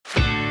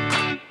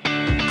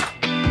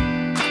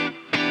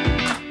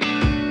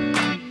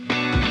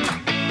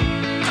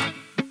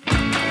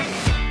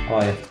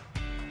are you?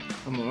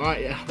 I'm all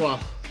right, yeah. Well,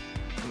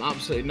 I'm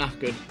absolutely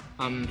knackered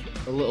and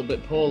a little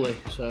bit poorly,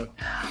 so...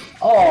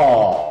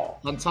 Oh!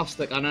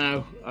 Fantastic, I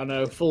know.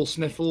 Full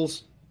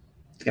sniffles.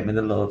 Get me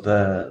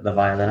the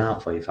violin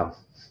out for you, fam.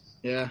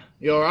 Yeah.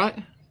 You all right?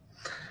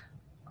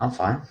 I'm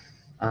fine.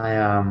 I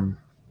am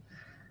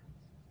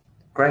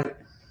great.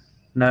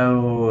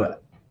 No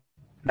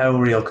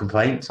real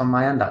complaints on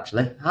my end,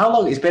 actually. How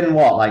long? It's been,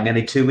 like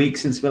nearly 2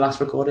 weeks since we last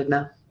recorded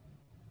now?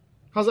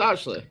 How's it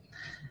actually?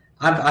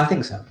 I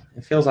think so.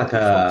 It feels like We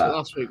fucked it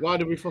last week. Why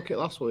did we fuck it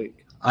last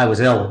week? I was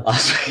ill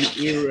last week.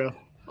 You were ill.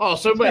 Oh,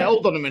 so wait,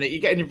 hold on a minute. You're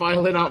getting your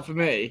violin out for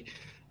me,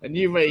 and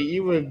you were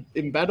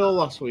in bed all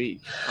last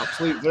week.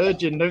 Absolute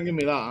virgin. Don't give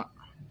me that.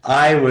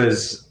 I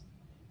was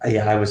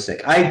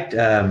sick.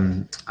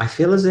 I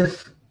feel as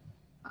if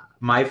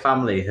my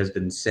family has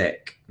been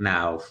sick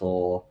now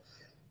for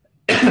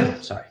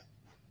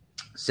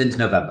since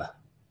November.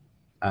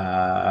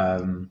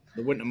 The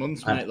winter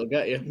months, mate, they'll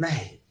get you.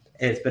 Mate,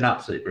 it's been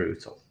absolutely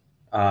brutal.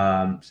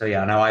 So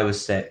yeah, I know I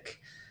was sick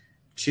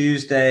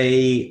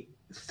Tuesday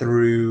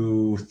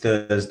through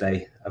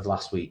Thursday of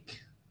last week.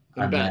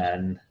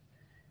 Then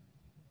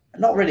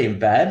not really in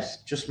bed,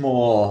 just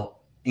more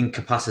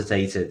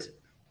incapacitated.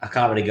 I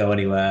can't really go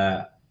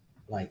anywhere.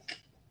 Like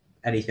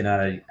anything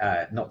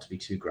not to be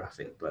too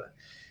graphic, but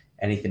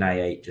anything I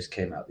ate just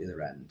came out the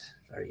other end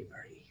very,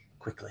 very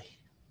quickly.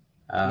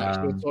 Next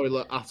to the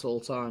toilet at all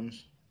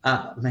times.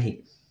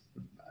 Mate,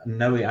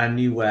 no, I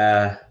knew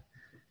where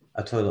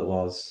a toilet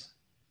was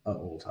at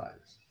all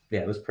times. Yeah,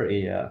 it was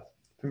pretty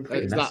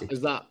messy.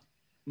 Is that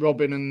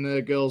Robin and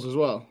the girls as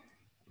well?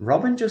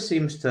 Robin just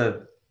seems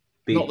to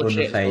be not the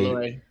shit, by the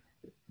way.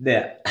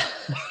 Yeah.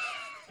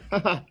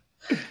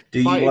 Do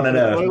you want to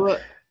know,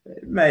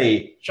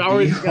 mate?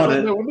 Showering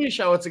together. No, we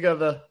shower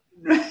together.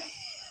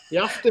 You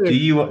have to. Do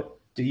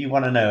you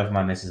want to know if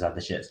my missus had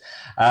the shits?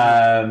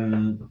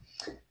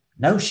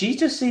 No, she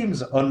just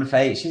seems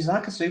unfazed. She's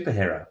like a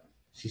superhero.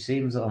 She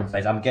seems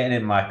unfazed. I'm getting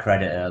in my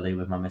credit early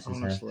with my missus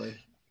Honestly. here.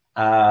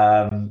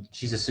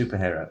 She's a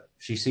superhero.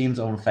 She seems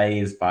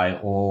unfazed by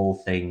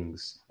all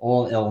things,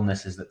 all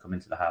illnesses that come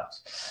into the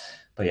house.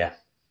 But yeah,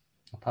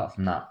 apart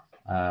from that,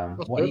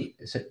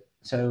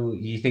 so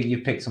you think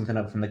you've picked something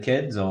up from the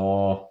kids,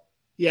 or?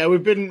 Yeah,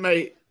 we've been,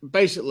 mate.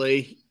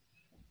 Basically,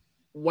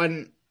 I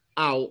went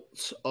out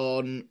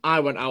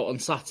on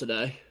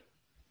Saturday,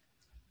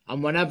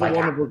 and whenever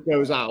one of us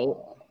goes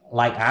out,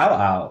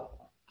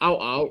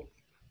 out,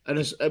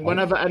 and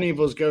whenever any of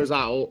us goes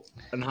out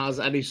and has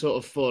any sort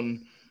of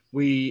fun,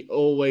 we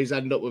always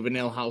end up with an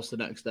ill house the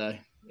next day.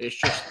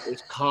 It's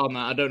karma.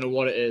 I don't know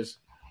what it is.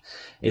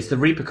 It's the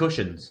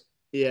repercussions.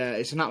 Yeah,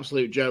 it's an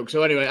absolute joke.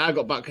 So anyway, I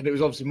got back and it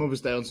was obviously Mother's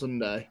Day on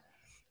Sunday,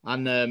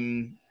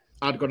 and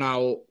I'd gone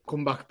out,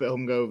 come back a bit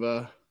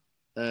hungover,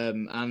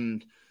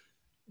 and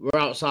we're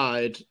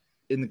outside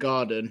in the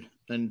garden,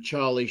 and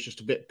Charlie's just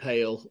a bit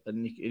pale,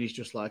 and he's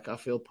just like, I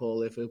feel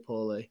poorly,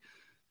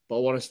 but I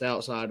want to stay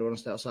outside.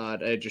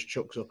 It just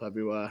chucks up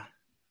everywhere.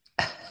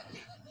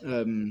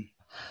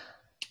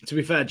 To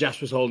be fair,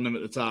 Jess was holding him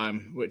at the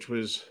time, which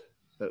was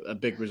a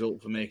big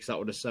result for me because that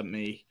would have sent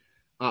me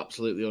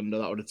absolutely under.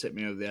 That would have tipped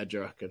me over the edge, I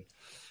reckon.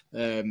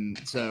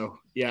 So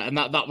yeah, and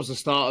that was the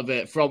start of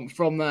it.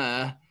 From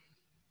there,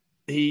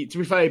 to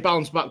be fair, he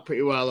bounced back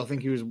pretty well. I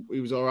think he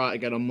was all right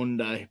again on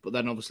Monday, but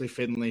then obviously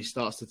Finley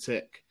starts to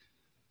tick,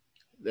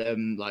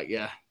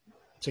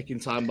 ticking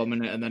time bomb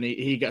in it, and then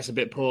he gets a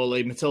bit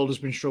poorly. Matilda's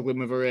been struggling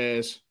with her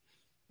ears,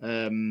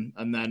 and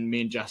then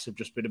me and Jess have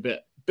just been a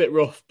bit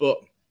rough, but.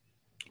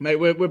 Mate,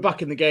 we're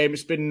back in the game.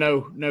 It's been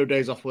no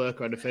days off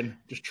work or anything.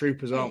 Just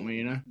troopers, aren't we?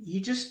 You know.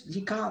 You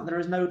can't. There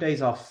is no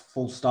days off.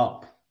 Full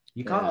stop.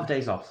 You can't have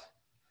days off.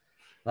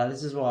 Like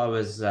this is what I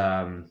was.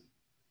 I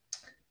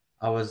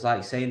was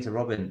like saying to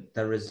Robin,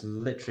 there is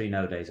literally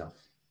no days off.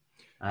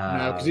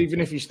 No, because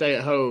even if you stay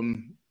at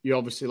home, you're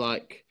obviously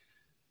like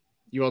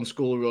you're on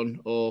school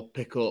run or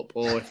pick up,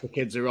 or if the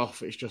kids are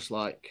off, it's just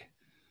like.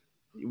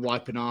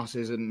 Wiping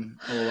asses and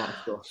all that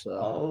stuff. So.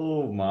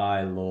 Oh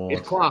my lord!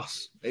 It's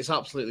class. It's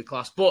absolutely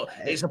class. But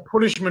it's a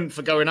punishment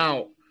for going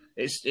out.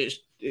 It's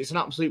an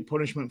absolute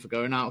punishment for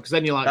going out because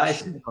then you're like,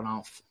 gone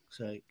out. For fuck's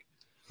sake.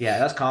 Yeah,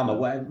 that's karma.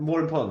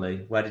 More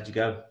importantly, where did you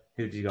go?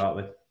 Who did you go out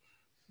with?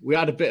 We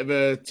had a bit of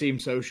a team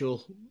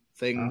social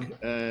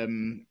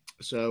thing.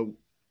 So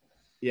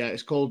yeah,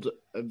 it's called.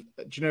 Do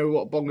you know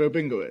what Bongo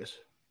Bingo is?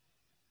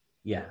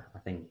 Yeah,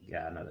 I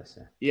know this.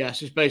 Yeah,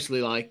 so it's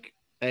basically like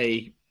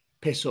a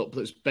piss up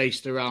that's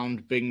based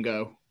around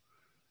bingo.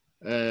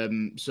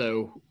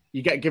 So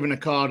you get given a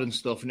card and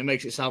stuff, and it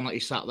makes it sound like you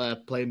sat there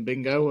playing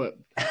bingo.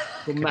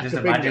 Just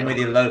imagine with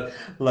your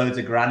loads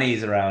of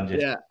grannies around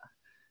you.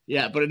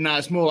 Yeah, but no,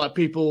 it's more like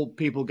people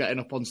getting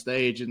up on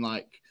stage and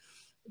like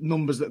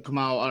numbers that come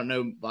out. I don't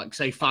know, like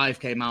say 5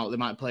 came out, they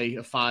might play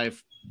a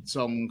 5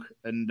 song,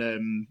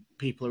 and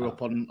people are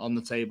up on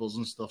the tables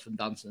and stuff and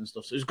dancing and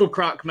stuff. So it's good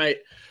crack,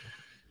 mate.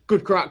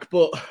 Good crack,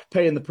 but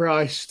paying the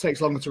price takes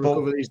longer to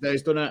recover these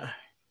days, doesn't it?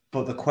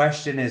 But the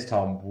question is,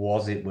 Tom,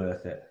 was it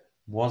worth it?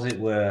 Was it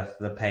worth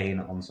the pain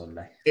on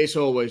Sunday? It's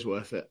always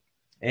worth it.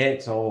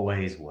 It's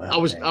always worth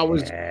it. I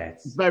was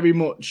very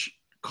much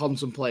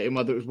contemplating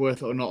whether it was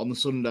worth it or not on the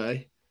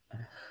Sunday,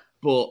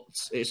 but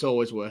it's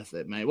always worth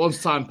it, mate.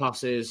 Once time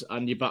passes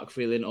and you're back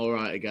feeling all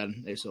right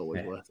again, it's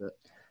always worth it.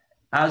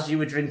 As you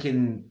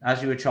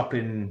were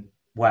chopping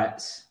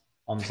wets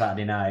on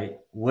Saturday night,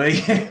 were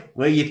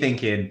you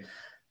thinking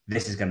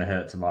this is going to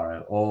hurt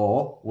tomorrow,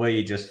 or were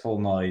you just full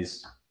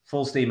noise,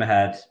 full steam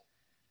ahead?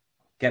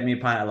 Get me a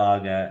pint of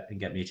lager and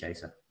get me a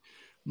chaser.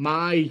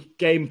 My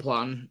game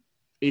plan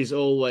is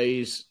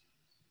always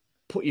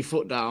put your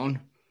foot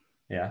down,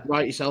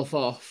 write yourself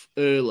off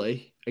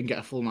early, and get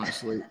a full night's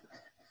sleep.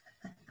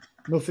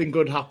 Nothing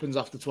good happens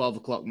after 12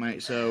 o'clock,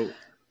 mate. So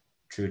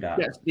true that.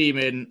 Get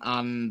steaming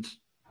and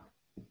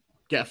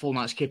get a full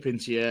night's kip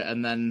into you,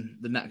 and then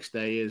the next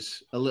day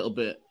is a little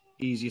bit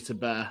easier to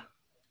bear.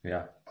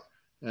 Yeah.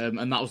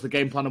 And that was the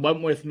game plan I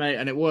went with, mate,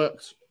 and it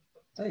worked.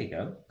 There you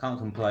go. Can't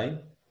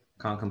complain.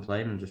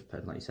 And just,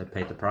 like you said,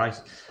 paid the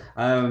price.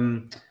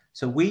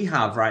 So we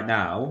have right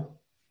now,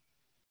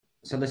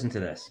 so listen to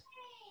this.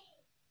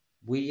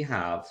 We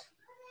have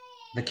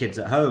the kids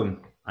at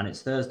home, and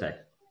it's Thursday.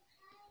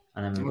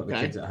 And then we've got the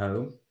kids at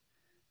home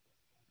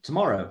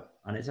tomorrow,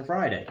 and it's a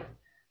Friday.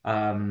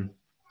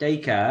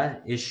 Daycare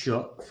is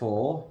shut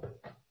for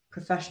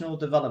professional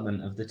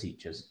development of the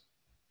teachers,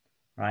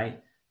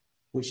 right?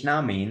 Which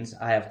now means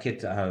I have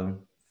kids at home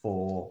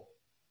for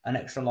an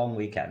extra long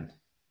weekend.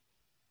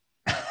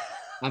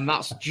 And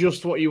that's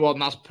just what you want.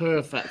 That's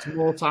perfect.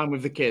 More time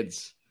with the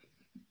kids.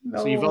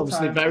 So you're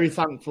obviously very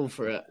thankful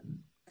for it.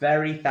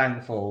 Very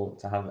thankful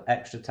to have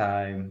extra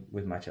time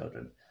with my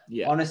children.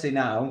 Yeah. Honestly,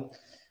 now,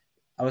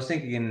 I was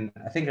thinking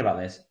about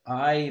this.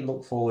 I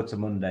look forward to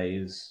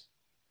Mondays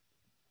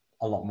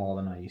a lot more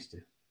than I used to.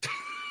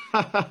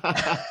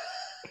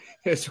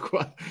 It's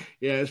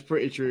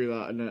pretty true,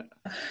 that, isn't it?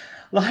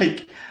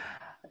 Like,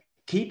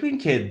 keeping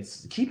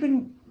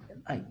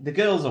the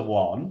girls are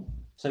one,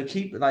 so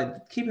keeping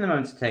them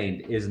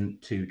entertained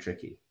isn't too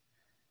tricky,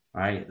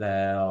 right?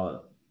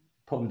 They'll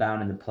put them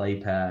down in the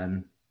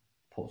playpen,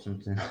 put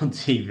something on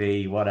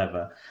TV,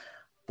 whatever.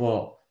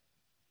 But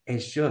it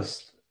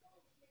just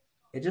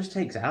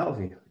takes it out of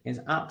you. It's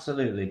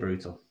absolutely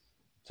brutal.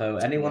 So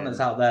anyone that's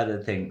out there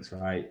that thinks,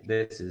 right,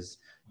 this is,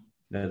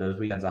 those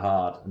weekends are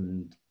hard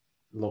and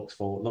look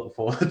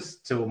forward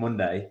to a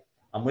Monday,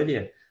 I'm with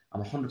you.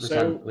 I'm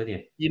 100% with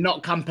you. You're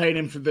not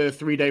campaigning for the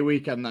 3-day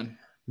weekend then?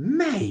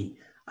 Mate,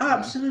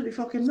 absolutely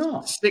fucking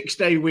not.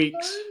 6-day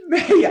weeks.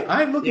 Mate,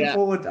 I'm looking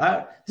forward.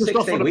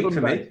 6-day week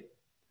for me.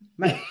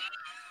 Mate,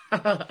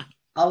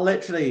 I'll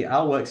work Saturday.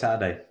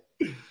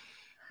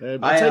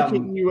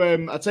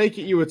 I take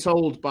it you were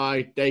told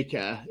by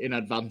daycare in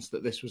advance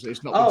that it's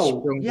not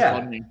sprung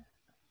upon you.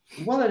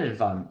 Well in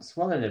advance.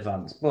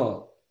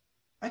 But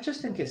I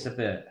just think it's a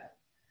bit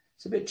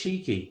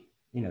cheeky.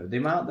 You know, the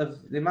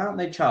amount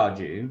they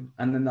charge you,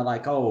 and then they're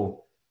like,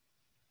 oh,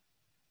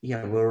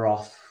 yeah, we're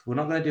off. We're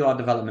not going to do our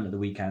development at the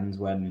weekends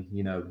when,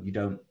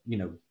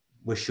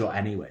 we're short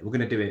anyway. We're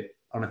going to do it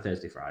on a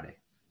Thursday, Friday.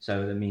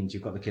 So that means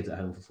you've got the kids at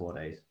home for 4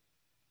 days.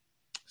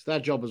 It's their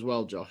job as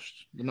well,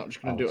 Josh. They're not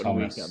just going to do it on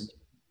the weekend.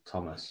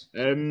 Thomas,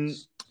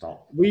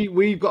 stop.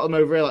 We've got them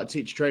over here like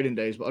teacher training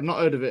days, but I've not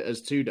heard of it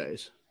as 2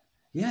 days.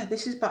 Yeah,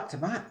 this is back to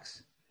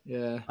backs.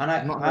 Yeah. And I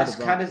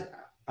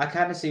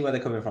kind of see where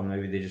they're coming from.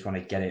 Maybe they just want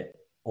to get it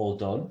all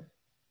done.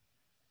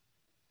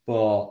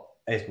 But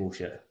it's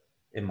bullshit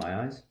in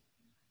my eyes.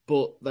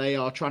 But they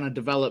are trying to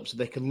develop so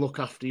they can look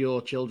after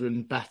your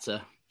children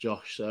better,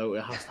 Josh. So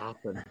it has to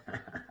happen.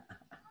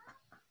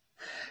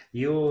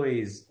 You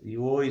always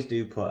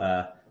do put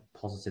a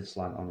positive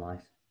slant on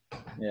life.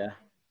 Yeah.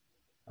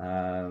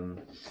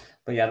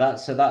 But yeah,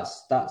 that's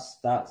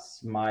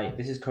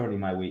this is currently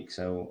my week,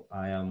 so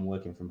I am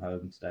working from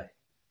home today.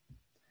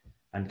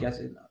 And guess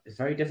it's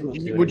very difficult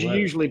to do. Would you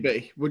usually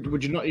be?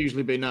 Would you not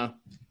usually be? No.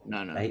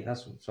 Hey,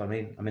 that's what I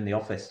mean. I'm in the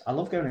office. I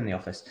love going in the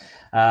office.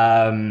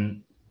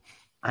 I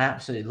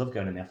absolutely love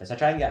going in the office.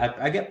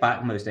 I get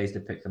back most days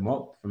to pick them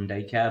up from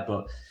daycare,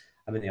 but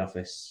I'm in the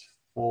office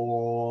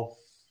 4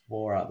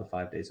 out of the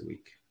 5 days a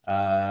week.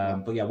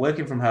 But yeah,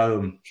 working from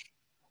home,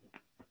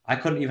 I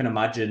couldn't even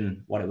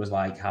imagine what it was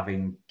like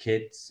having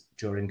kids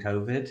during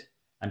COVID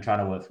and trying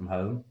to work from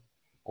home,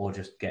 or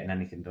just getting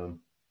anything done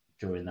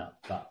during that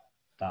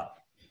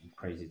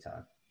crazy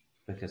time.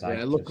 Because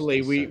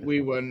luckily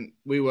we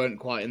weren't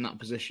quite in that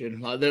position.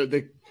 Like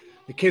the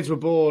kids were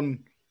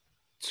born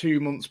 2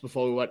 months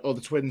before we went, or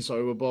the twins,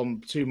 were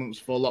born 2 months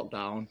before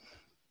lockdown.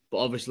 But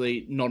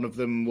obviously none of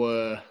them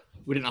were.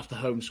 We didn't have to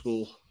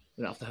homeschool.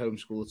 We didn't have to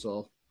homeschool at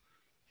all.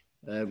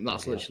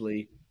 That's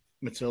literally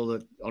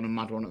Matilda on a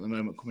mad one at the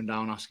moment, coming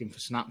down asking for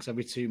snacks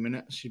every 2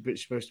 minutes.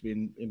 She's supposed to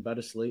be in bed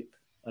asleep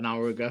an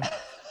hour ago.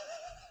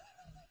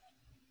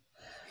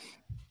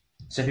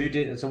 So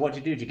what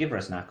did you do? Did you give her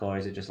a snack, or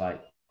is it just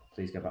like,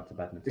 please go back to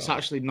bed? It's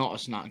actually not a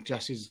snack.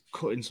 Jesse's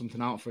cutting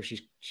something out for her.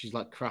 She's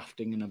like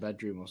crafting in her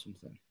bedroom or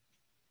something.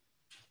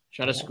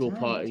 She had a school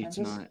party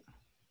tonight.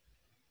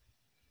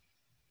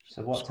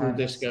 So what school time?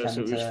 Disco.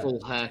 So it was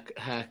full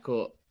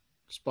haircut,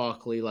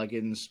 sparkly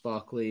leggings,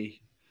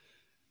 sparkly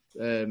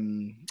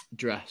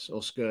dress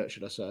or skirt,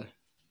 should I say?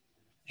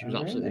 She was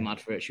absolutely really?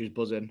 mad for it. She was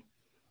buzzing.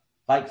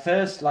 Like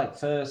first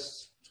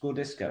school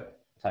disco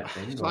type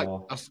thing, It's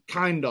or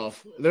kind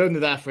of. They're only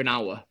there for an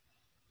hour.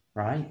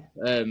 right?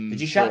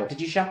 Did you But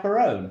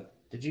chaperone?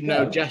 Did you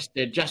no, go? Jess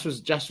did. Jess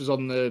was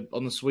on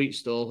the sweet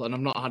stall, and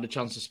I've not had a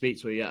chance to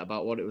speak to her yet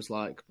about what it was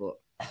like. But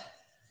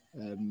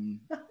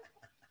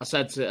I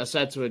said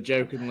to her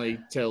jokingly,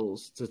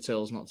 Tills,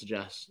 not to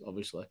Jess,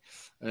 obviously.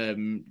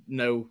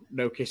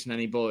 No kissing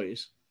any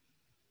boys.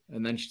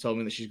 And then she told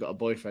me that she's got a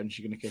boyfriend.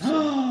 She's going to kiss him.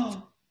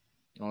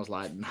 I was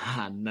like,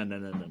 nah, no.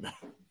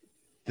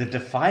 The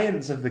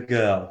defiance of the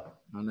girl.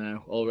 I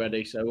know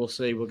already. So we'll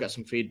see. We'll get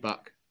some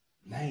feedback.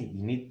 Mate,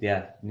 you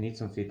need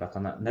some feedback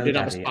on that. No, we did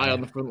have a daddy, spy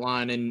on the front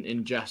line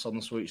in Jess on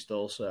the sweet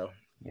stall. So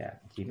yeah,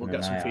 we'll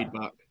get some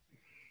feedback.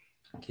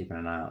 Keeping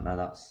an eye out. Now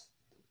that's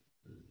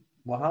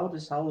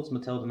how old's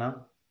Matilda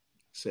now?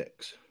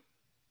 6.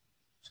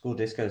 School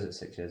disco's at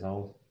 6 years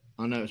old.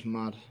 I know, it's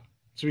mad.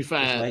 To be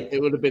fair,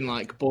 it would have been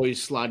like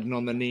boys sliding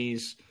on their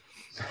knees,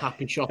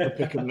 happy shopper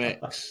pick and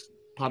mix,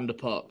 panda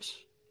pops,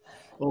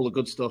 all the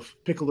good stuff.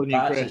 Pickled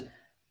onion crisp.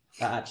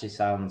 That actually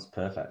sounds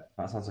perfect.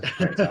 That sounds like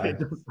a great time. It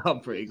does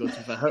sound pretty good, to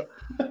be fair.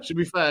 To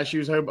be fair, she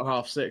was home at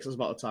 6:30. That's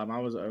about the time I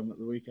was at home at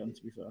the weekend,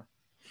 to be fair.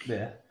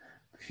 Yeah.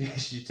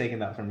 She's taking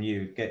that from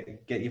you. Get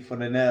your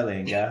fun in early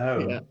and get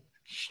home. Yeah.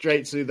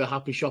 Straight to the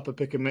happy shopper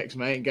pick and mix,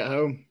 mate, and get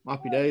home.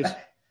 Happy days.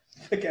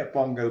 Forget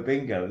bongo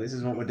bingo. This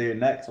is what we're doing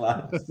next,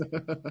 lads.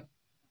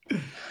 Wait,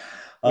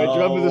 do you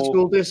remember the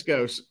school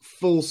discos?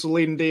 Full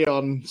Celine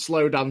Dion,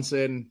 slow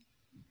dancing.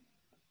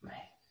 Mate.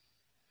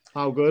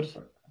 How good?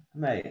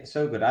 Mate, it's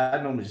so good.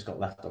 I normally just got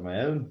left on my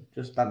own,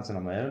 just dancing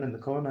on my own in the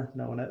corner.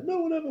 No one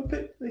ever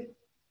picked me.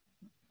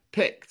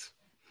 Picked.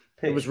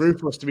 It was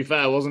ruthless, to be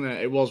fair, wasn't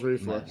it? It was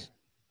ruthless. Mate.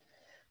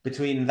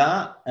 Between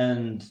that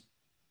and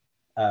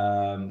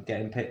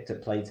getting picked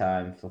at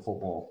playtime for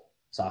football,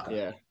 soccer.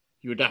 Yeah,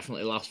 you were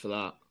definitely last for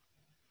that.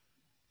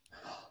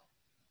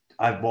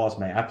 I was,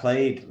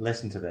 mate.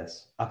 Listen to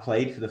this. I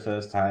played for the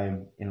first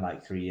time in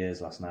like 3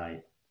 years last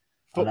night.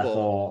 Football? And I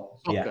thought,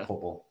 Soccer.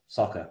 Football.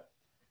 Soccer.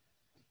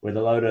 With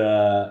a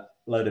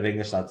load of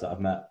English lads that I've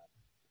met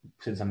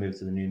since I moved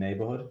to the new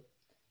neighbourhood.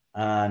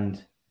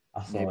 And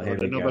I thought, here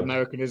we go. Another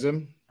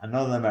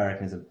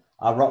Americanism.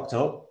 I rocked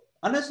up.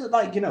 And it's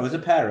like, as a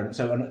parent,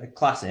 so a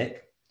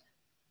classic,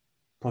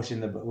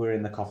 we're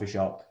in the coffee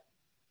shop.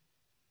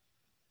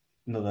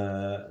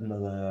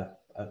 Another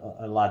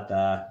a lad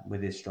there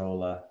with his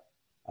stroller.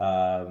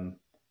 I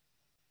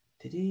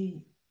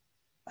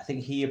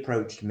think he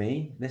approached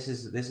me. This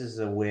is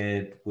a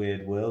weird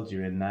world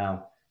you're in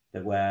now,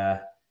 that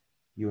where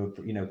you were,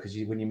 because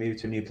when you move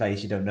to a new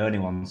place, you don't know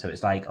anyone, so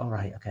it's like, all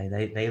right, okay,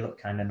 they look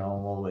kind of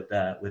normal with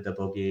the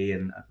buggy,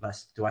 and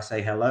do I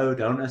say hello?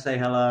 Don't I say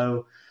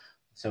hello?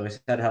 So I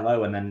said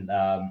hello, and then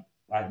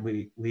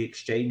we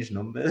exchanged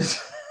numbers.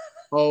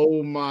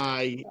 Oh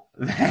my!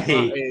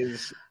 Mate,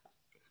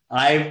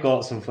 I've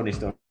got some funny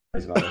stories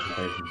about this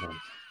occasion.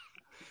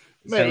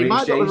 Mate, you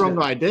might have got the wrong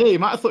idea. You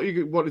might have thought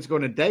you wanted to go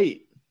on a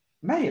date.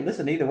 Mate,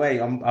 listen, either way,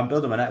 I'm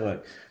building my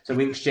network. So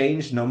we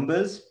exchanged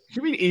numbers.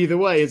 You mean either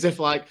way, as if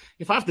like,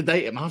 if I have to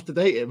date him, I have to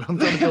date him. I'm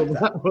trying to build a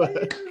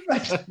network.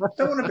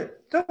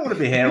 don't want to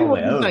be here on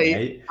my own,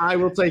 mate. I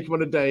will take him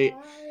on a date.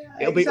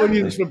 It'll be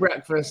onions for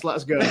breakfast.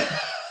 Let's go.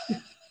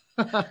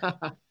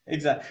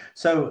 Exactly.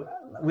 So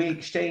we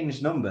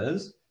exchanged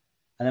numbers,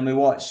 and then we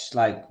watched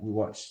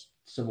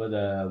some of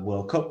the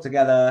World Cup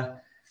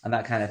together and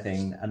that kind of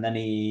thing. And then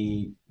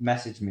he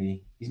messaged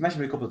me. He's messaged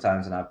me a couple of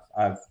times, and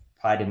I've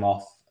pied him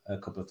off a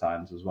couple of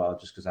times as well,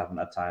 just because I haven't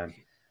had time.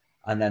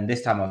 And then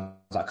this time I was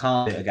like, I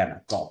can't do it again.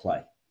 I've got to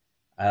play.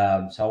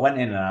 So I went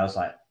in and I was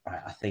like,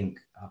 right, I think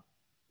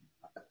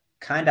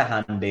kind of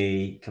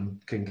handy, can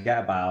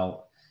get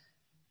about,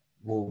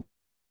 we'll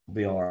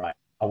be all right.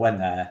 I went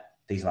there.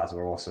 These lads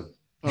were awesome.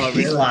 Oh,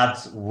 really? These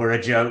lads were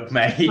a joke,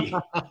 mate.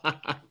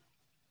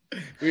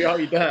 We are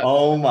you dead?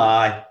 Oh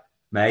my,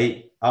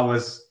 mate. I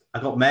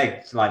got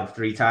megged like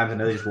 3 times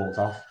and they just walked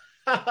off.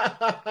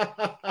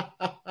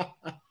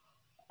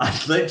 I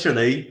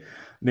literally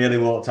nearly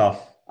walked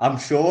off. I'm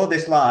sure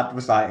this lad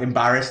was like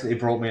embarrassed that he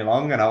brought me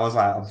along, and I was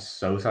like, I'm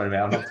so sorry, mate.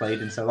 I've not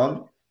played in so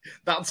long.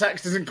 That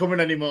text isn't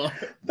coming anymore.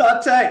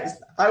 That text,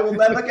 I will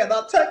never get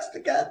that text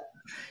again.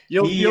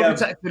 You'll be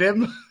texting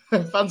him.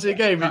 Fancy a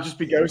game, he'll just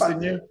be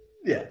ghosting you.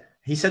 Yeah.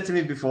 He said to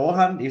me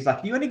beforehand, he was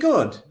like, "Are you any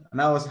good?"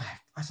 And I was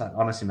like,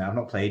 honestly, mate, I've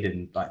not played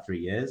in like 3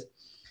 years.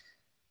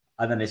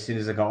 And then as soon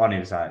as I got on, he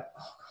was like,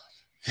 oh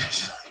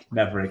God,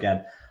 never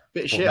again.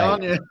 Bit shit,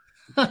 aren't you?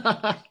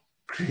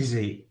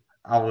 Crazy.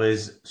 I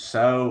was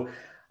so...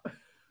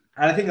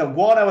 And I think that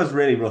 1, I was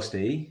really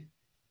rusty.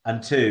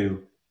 And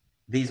 2,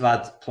 these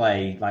lads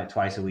play like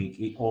twice a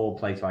week. All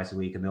play twice a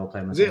week, and they all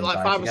play on the Is same it like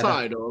side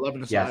 5-a-side or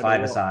 11-a-side? Yeah,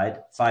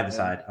 5-a-side.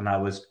 5-a-side. And I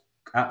was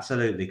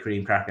absolutely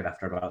cream crackered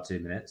after about 2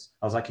 minutes.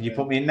 I was like, can you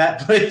put me in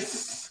net,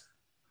 please?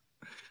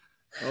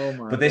 Oh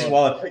my But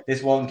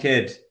this one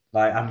kid,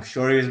 Like, I'm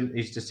sure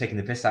he's just taking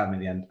the piss out of me at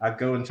the end. I'd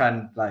go and try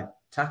and like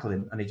tackle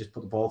him, and he just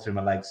put the ball through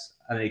my legs,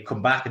 and then he'd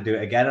come back and do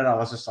it again. And I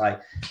was just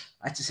like,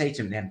 I had to say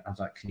to him at the end, I was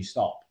like, can you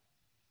stop?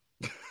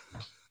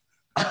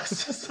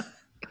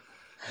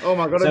 Oh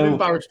my God, I'm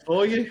embarrassed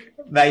for you.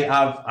 Mate,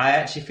 I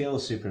actually feel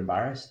super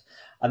embarrassed.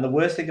 And the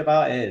worst thing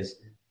about it is,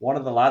 one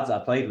of the lads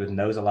that I played with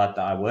knows a lad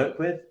that I work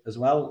with as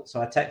well.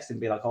 So I text him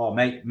and be like, oh,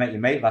 mate, met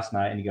your mate last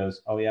night. And he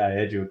goes, oh, yeah, I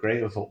heard you were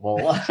great at football.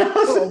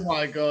 Oh,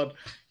 my God.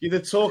 You're the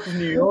talk of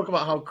New York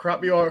about how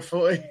crap you are at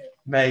footy.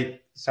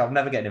 Mate, so I'm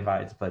never getting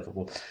invited to play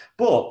football.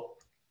 But,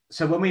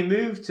 so when we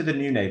moved to the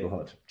new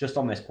neighbourhood, just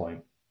on this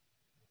point,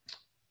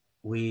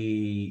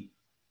 the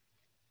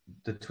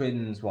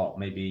twins,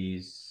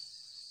 maybe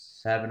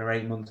 7 or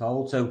 8 months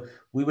old. So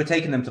we were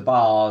taking them to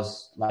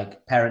bars,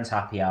 like parents'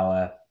 happy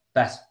hour,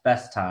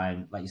 best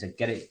time. Like you said,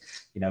 get it,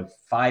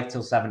 5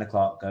 till 7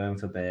 o'clock, going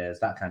for beers,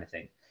 that kind of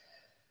thing.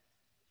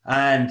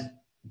 And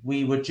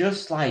we were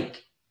just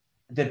like,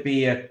 there'd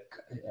be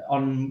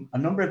on a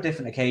number of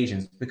different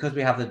occasions, because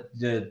we have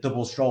the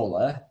double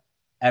stroller,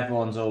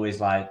 everyone's always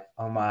like,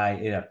 oh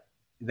my,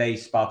 they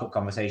spark up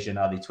conversation.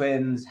 Are they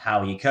twins? How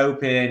are you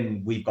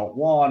coping? We've got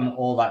one,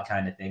 all that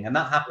kind of thing. And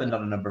that happened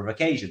on a number of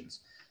occasions.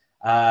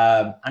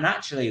 And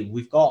actually,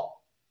 we've got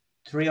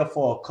 3 or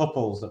 4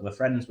 couples that we're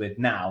friends with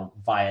now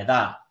via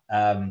that.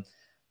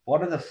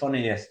 One of the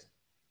funniest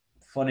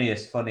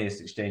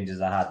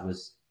exchanges I had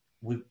was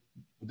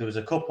there was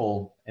a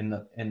couple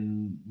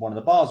in one of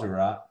the bars we were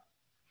at.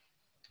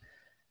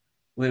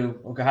 We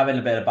were having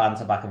a bit of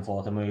banter back and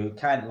forth, and we were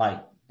kind of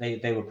like,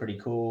 they were pretty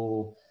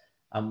cool.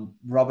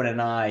 Robin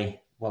and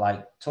I were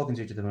like talking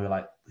to each other, and we were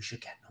like, we should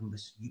get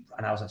numbers.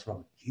 And I was like,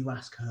 Robin, you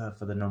ask her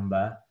for the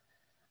number.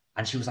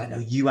 And she was like, no,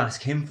 you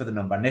ask him for the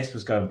number. And this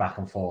was going back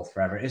and forth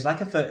forever. It was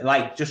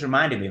like just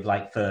reminded me of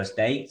like first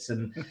dates.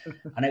 And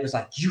it was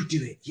like, you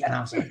do it. And I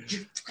was like,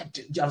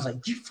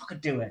 you fucking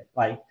do it.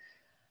 Like,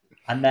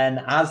 and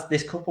then as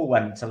this couple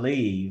went to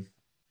leave,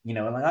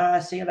 we're like, all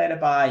right, see you later,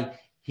 bye.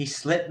 He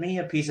slipped me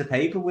a piece of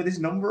paper with his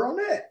number on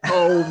it.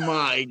 Oh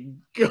my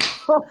God,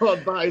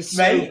 that is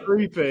so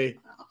creepy.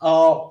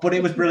 Oh, but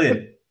it was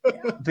brilliant.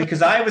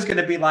 Because I was going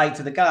to be like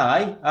to the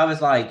guy, I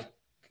was like,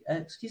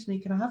 excuse me,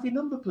 can I have your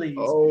number, please?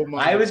 Oh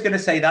my! I was going to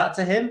say that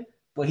to him,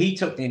 but he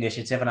took the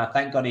initiative, and I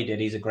thank God he did.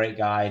 He's a great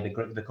guy.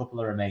 The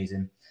couple are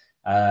amazing,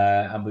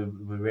 and we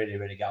really,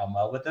 really get on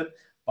well with them.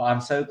 But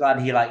I'm so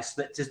glad he like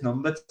slipped his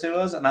number to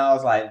us, and I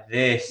was like,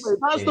 "This."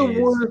 That's the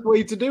worst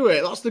way to do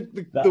it. That's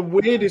the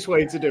weirdest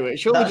way to do it.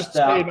 Surely just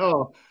saying,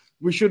 "Oh,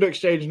 we should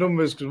exchange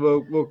numbers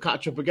because we'll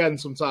catch up again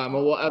sometime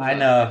or whatever."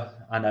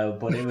 I know,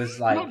 but it was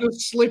like not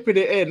just slipping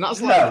it in.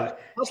 That's like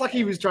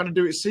he was trying to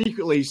do it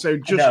secretly, so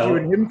just you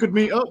and him could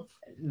meet up.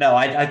 No,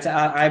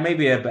 I may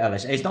be a bit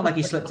hellish. It's not like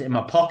he slipped it in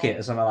my pocket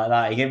or something like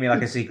that. He gave me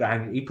like a secret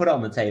hand. He put it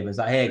on the table. It's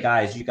like, hey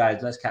guys,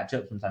 let's catch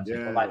up sometime.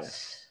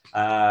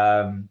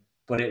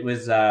 But it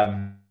was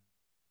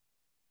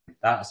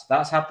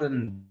that's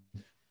happened.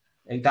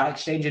 That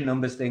exchanging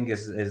numbers thing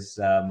is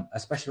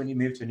especially when you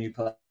move to a new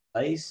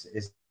place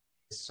is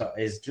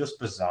just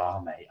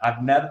bizarre, mate.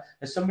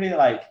 As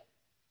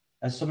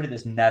somebody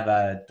that's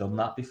never done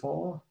that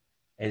before,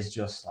 is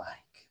just like,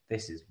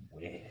 this is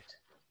weird.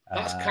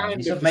 That's kind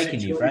of the making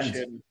new friends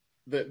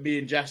that me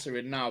and Jess are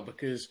in now,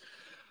 because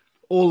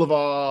all of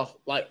our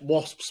like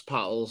Wasps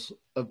pals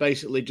are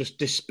basically just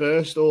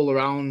dispersed all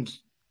around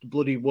the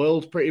bloody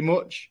world, pretty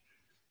much.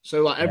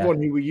 So like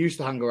everyone who we used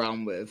to hang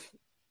around with,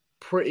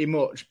 pretty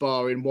much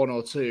barring 1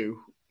 or 2,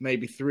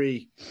 maybe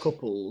 3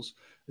 couples,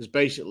 is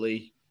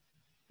basically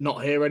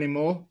not here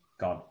anymore.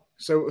 God.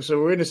 So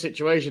we're in a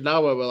situation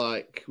now where we're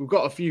like, we've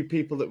got a few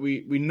people that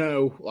we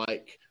know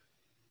like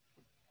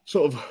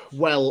sort of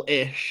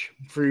well-ish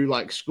through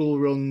like school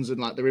runs, and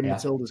like they're in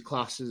Matilda's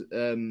classes,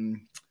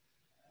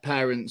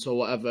 parents or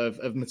whatever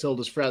of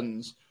Matilda's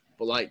friends,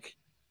 but like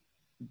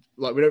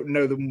we don't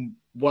know them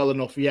well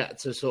enough yet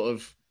to sort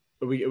of,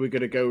 are we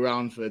going to go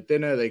around for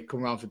dinner? They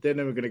come around for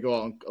dinner. We're going to go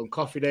out on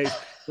coffee dates.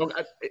 Look,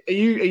 are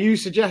you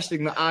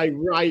suggesting that I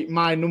write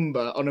my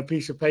number on a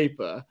piece of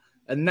paper,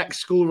 and next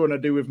school run I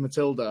do with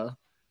Matilda,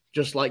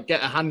 just like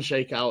get a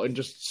handshake out and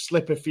just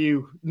slip a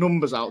few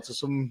numbers out to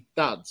some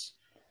dads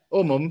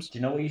or mums? Do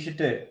you know what you should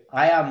do?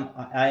 I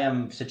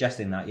am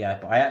suggesting that,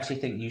 but I actually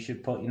think you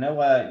should put,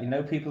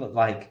 people that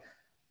like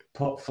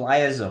put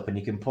flyers up, and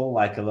you can pull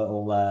like a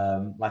little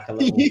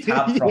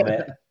tab from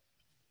it.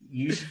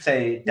 You should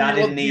say, "Dad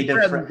in need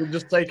of friends."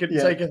 Just take a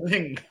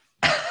thing.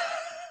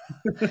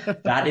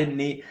 Dad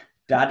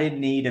in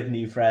need of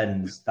new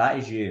friends. That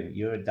is you.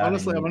 You're a dad.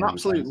 Honestly, I'm an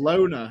absolute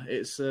loner.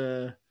 It's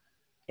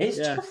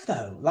tough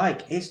though.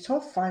 Like, it's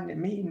tough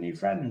meeting new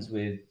friends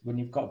when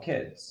you've got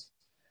kids.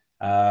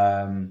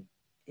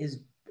 Is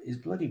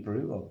bloody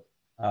brutal.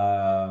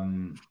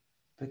 Because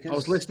I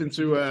was listening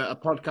to a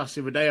podcast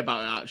the other day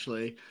about it.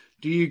 Actually,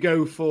 do you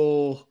go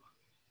for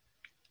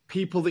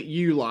people that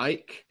you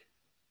like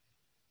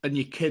and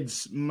your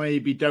kids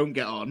maybe don't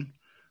get on,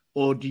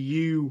 or do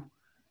you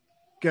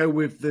go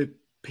with the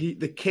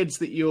kids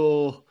that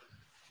your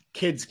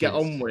kids get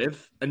on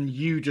with, and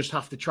you just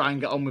have to try and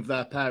get on with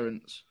their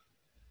parents?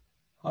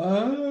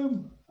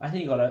 I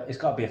think it's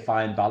got to be a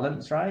fine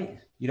balance, right?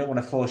 You don't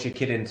want to force your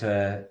kids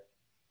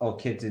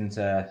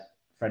into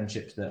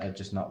friendships that are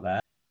just not there.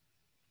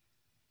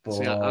 But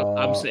See,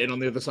 I'm sitting on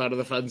the other side of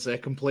the fence here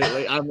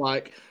completely. I'm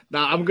like,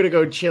 nah, I'm going to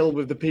go chill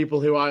with the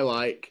people who I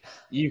like.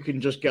 You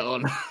can just get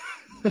on.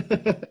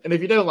 And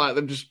if you don't like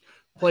them, just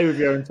play with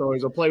your own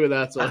toys or play with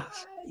their toys.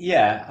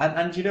 Yeah,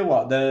 and you know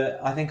what?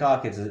 I think our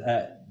kids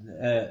are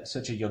at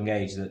such a young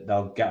age that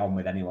they'll get on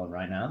with anyone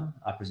right now,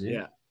 I presume.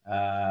 Yeah.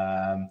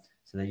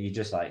 So that you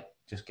just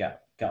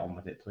get on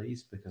with it,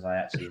 please, because I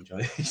actually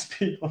enjoy these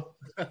people.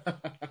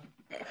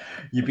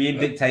 You're being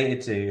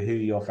dictated to who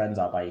your friends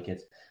are by your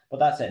kids. But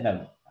that's it,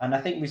 no. And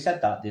I think we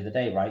said that the other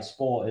day, right?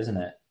 Sport, isn't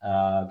it?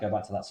 Go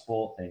back to that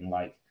sport thing.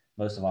 Like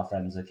most of our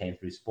friends that came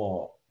through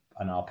sport,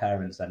 and our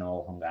parents then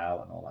all hung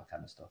out and all that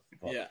kind of stuff.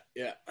 But,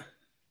 yeah.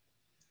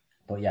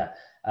 But yeah,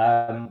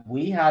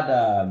 we had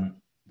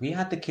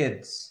the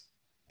kids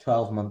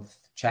 12-month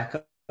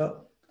checkup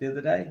the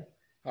other day.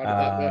 How did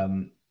that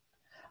go?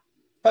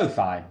 Both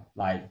fine,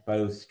 like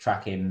both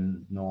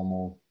tracking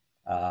normal,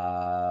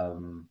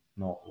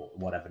 not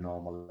whatever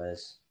normal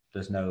is.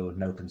 There's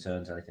no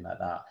concerns or anything like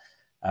that.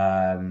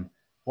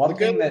 One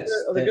thing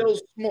are the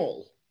girls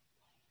small?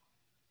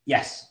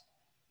 Yes.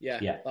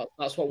 Yeah.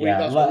 That's what we've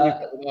got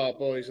with our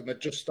boys, and they're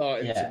just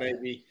starting to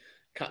maybe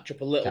catch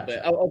up a little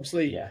bit.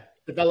 Obviously,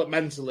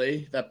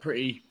 developmentally, they're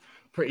pretty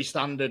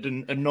standard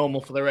and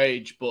normal for their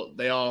age, but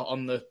they are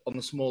on the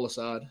smaller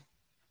side.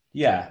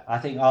 Yeah, I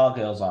think our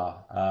girls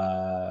are.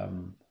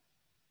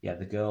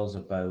 The girls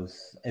are both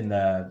in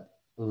the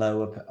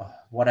lower,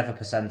 whatever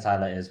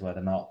percentile it is, where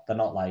they're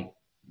not like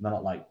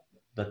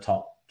the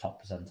top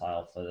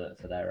percentile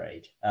for their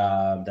age.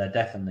 They're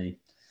definitely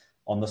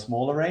on the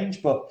smaller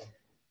range. But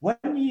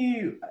when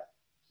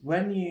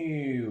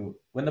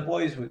the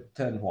boys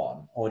turned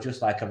 1, or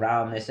just like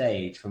around this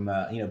age, from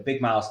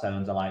big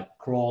milestones are like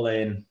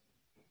crawling,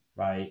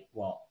 right?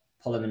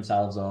 Pulling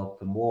themselves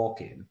up and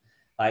walking.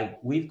 Like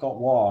we've got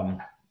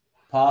one,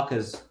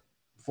 Parker's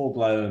full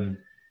blown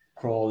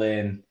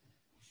crawling,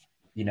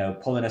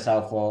 pulling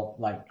herself up,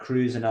 like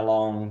cruising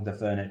along the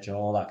furniture,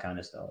 all that kind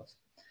of stuff.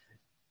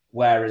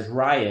 Whereas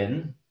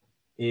Ryan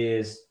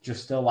is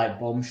just still like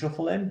bum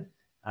shuffling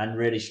and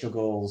really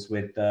struggles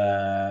with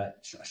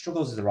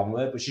struggles is the wrong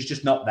word, but she's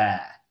just not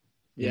there.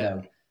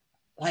 Yeah.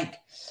 Like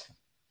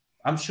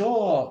I'm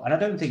sure, and I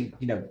don't think,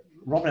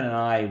 Robin and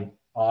I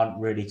aren't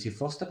really too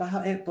fussed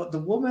about it, but the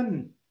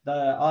woman,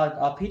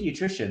 our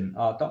pediatrician,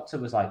 our doctor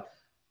was like,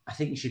 I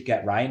think you should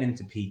get Ryan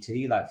into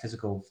PT, like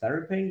physical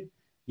therapy,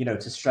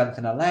 to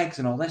strengthen her legs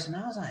and all this. And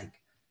I was like,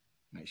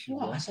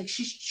 what? I was like,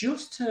 she's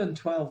just turned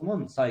 12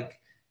 months. Like,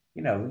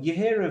 you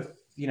hear of,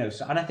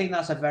 and I think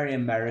that's a very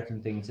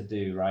American thing to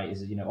do, right?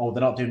 Is, they're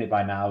not doing it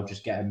by now,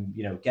 just get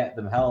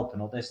them help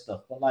and all this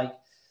stuff. But like,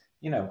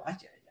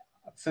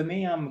 for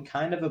me, I'm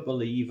kind of a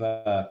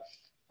believer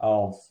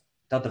of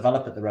they'll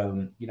develop at their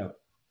own,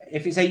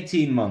 if it's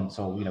 18 months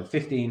or,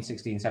 15,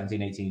 16,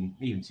 17, 18,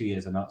 even 2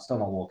 years, they're still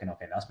not walking,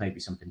 okay, that's maybe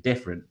something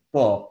different.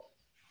 But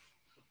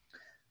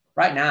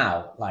right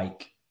now,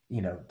 like,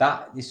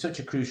 that is such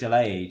a crucial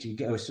age.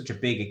 It was such a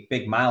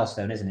big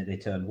milestone, isn't it? They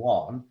turned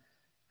 1.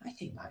 I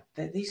think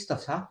like these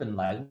stuffs happen.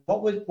 Like,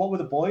 what were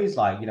the boys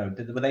like?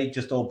 Were they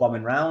just all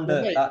bombing around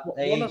at that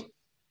age?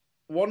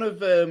 One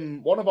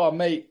of our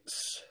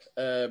mates'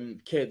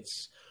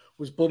 kids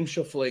was bum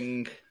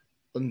shuffling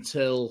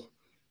until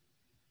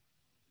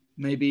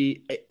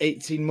maybe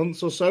 18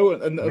 months or so,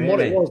 and really? What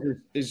it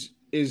was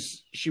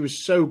is she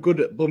was so good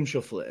at bum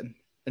shuffling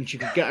and she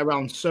could get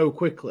around so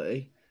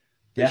quickly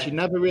that she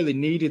never really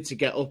needed to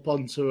get up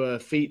onto her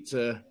feet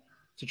to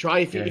try.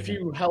 If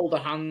you held her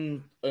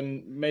hand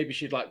and maybe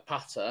she'd like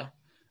pat her,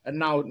 and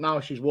now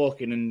she's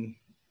walking and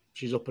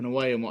she's up and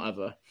away and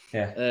whatever.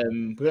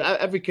 But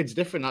every kid's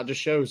different. That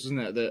just shows, doesn't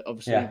it, that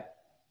obviously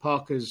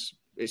Parker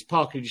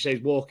you say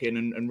is walking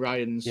and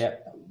Ryan's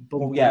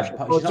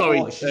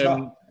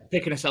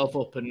picking herself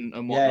up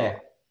and whatnot.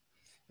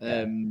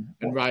 And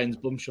Ryan's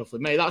bum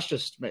shuffling. Mate, that's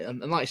just, mate,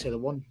 and like you say, the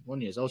one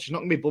years old. She's not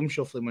going to be bum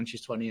shuffling when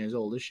she's 20 years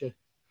old, is she?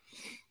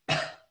 I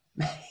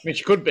mean,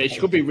 she could be.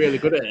 She could be really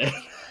good at it.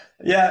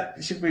 Yeah,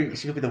 she could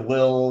be the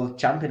world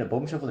champion of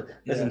bum shuffling.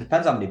 Listen, it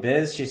depends how many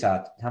beers she's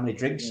had, how many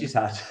drinks she's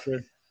had.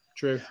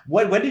 True.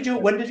 When did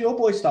your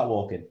boys start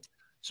walking?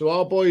 So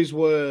our boys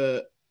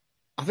were,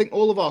 I think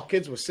all of our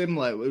kids were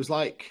similar. It was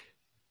like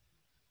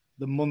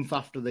the month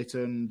after they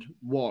turned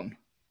 1.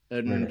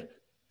 And really?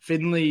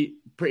 Finley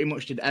pretty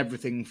much did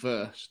everything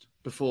first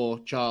before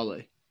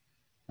Charlie.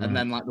 And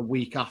then like the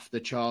week after,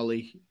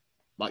 Charlie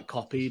like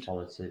copied.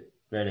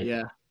 Really?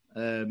 Yeah.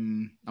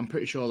 I'm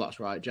pretty sure that's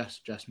right. Jess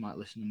might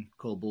listen and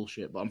call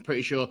bullshit, but I'm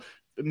pretty sure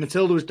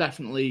Matilda was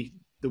definitely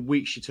the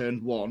week she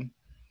turned 1,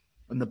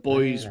 and the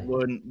boys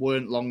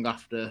weren't long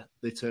after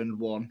they turned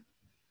 1.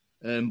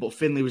 But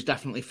Finley was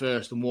definitely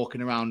first and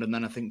walking around, and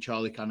then I think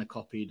Charlie kind of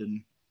copied,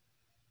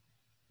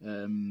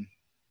 and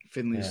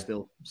Finley's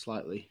still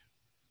slightly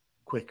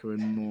quicker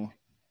and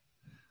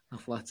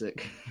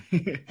Athletic.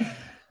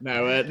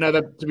 No.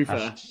 To be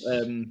fair,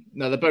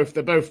 no,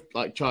 they're both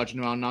like charging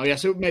around now. Yeah,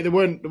 so mate, they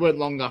weren't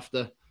long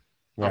after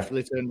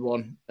they turned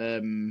one.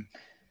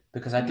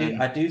 Because I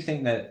do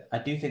think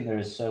there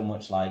is so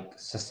much like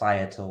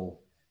societal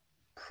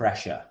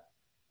pressure.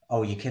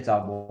 Oh, your kids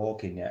aren't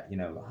walking yet.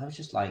 I was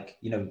just like,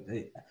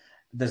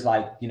 there's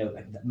like,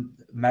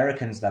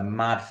 Americans, they're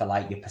mad for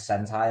like your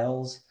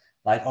percentiles.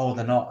 Like, oh,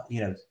 they're not,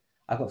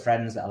 I've got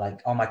friends that are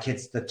like, oh, my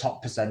kid's the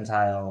top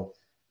percentile,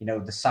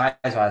 the size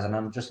wise. And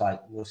I'm just like,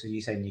 well, so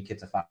you're saying your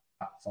kid's a fat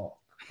fuck,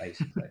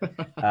 basically.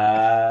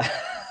 Well,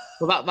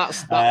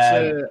 that's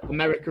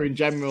America in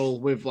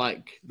general with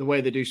like the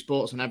way they do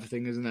sports and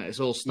everything, isn't it? It's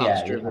all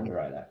stats driven.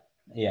 Right there.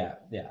 Yeah.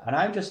 And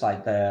I'm just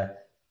like what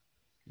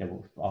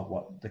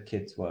the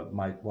kids were.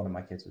 One of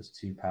my kids was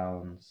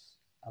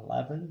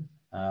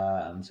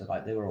 £2.11. So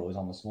like they were always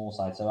on the small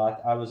side. So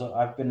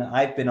I've been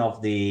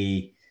of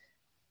the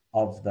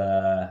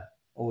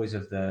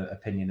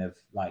opinion of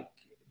like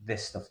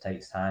this stuff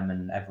takes time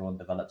and everyone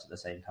develops at the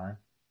same time.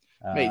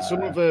 Mate,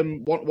 some of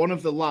one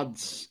of the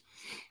lads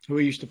who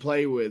we used to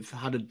play with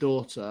had a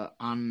daughter,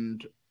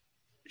 and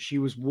she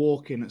was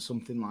walking at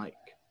something like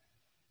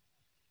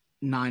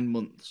 9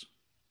 months.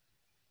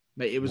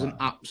 Mate, it was an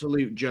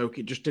absolute joke.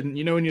 It just didn't,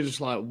 when you're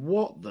just like,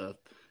 what the?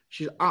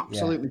 She's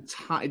absolutely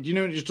tired.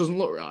 It just doesn't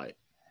look right.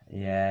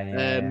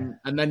 Yeah.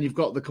 And then you've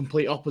got the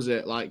complete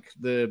opposite, like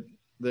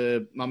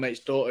my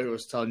mate's daughter who I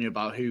was telling you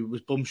about, who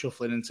was bum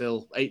shuffling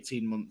until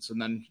 18 months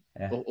and then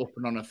up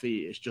and on her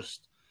feet. It's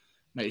just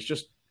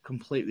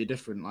completely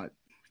different. Like,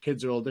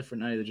 kids are all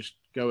different, They just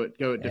go at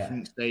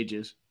different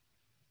stages.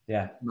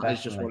 Yeah, that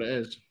is just what it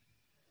is.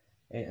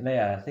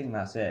 I think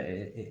that's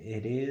it.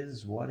 It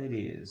is what it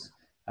is.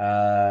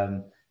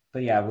 But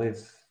yeah,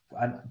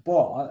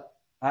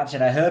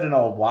 actually, I heard an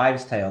old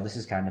wives' tale. This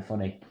is kind of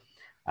funny.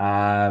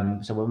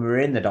 So when we were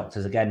in the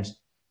doctors again,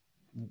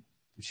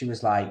 she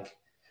was like,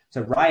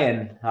 so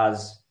Ryan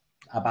has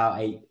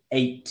about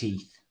eight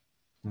teeth,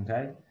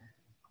 okay,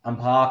 and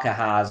Parker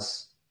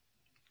has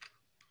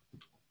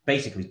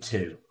basically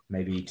 2,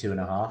 maybe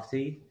 2.5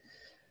 teeth.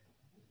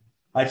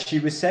 And she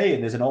was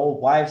saying there's an old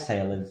wives'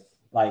 tale of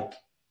like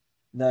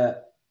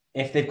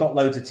if they've got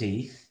loads of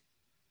teeth,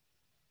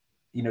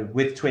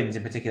 with twins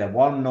in particular,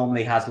 one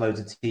normally has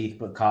loads of teeth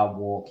but can't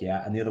walk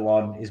yet, and the other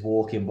one is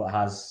walking but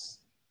has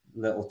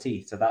little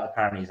teeth. So that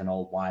apparently is an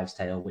old wives'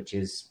 tale, which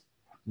is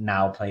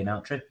now playing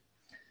out true.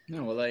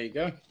 No, well, there you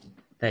go.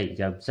 There you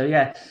go. So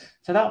yeah,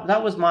 so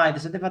that was my.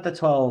 So they've had the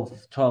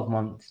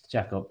 12-month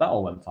checkup. That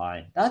all went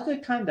fine. That's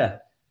kind of,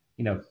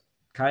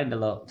 kind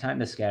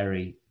of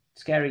scary,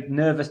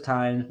 nervous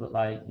times, but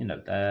like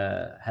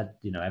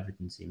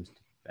everything seems to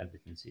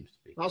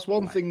be. That's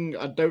one thing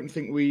I don't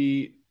think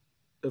we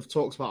have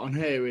talked about on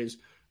here is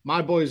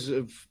my boys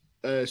have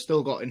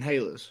still got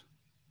inhalers.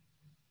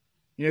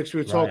 Because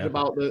we were talking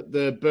about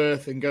the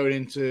birth and going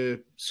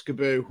into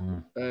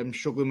SCABU,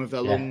 struggling with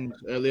their lungs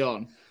early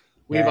on.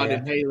 We've had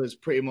inhalers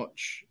pretty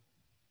much,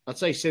 I'd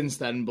say since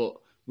then, but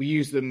we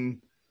use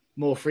them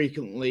more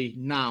frequently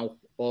now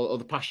or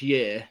the past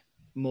year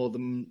more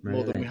than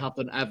we have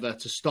done ever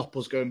to stop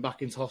us going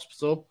back into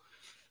hospital.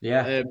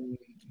 Yeah.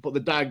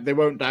 But they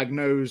won't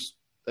diagnose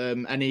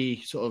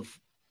any sort of,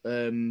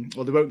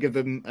 or they won't give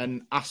them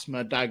an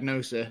asthma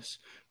diagnosis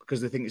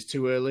because they think it's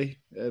too early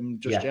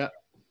yet.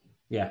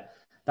 Yeah.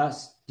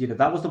 That's,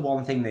 that was the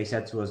one thing they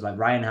said to us, like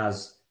Ryan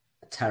has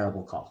a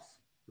terrible cough.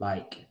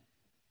 Like,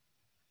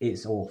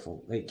 it's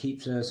awful. It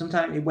keeps her,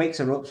 sometimes it wakes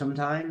her up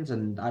sometimes.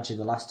 And actually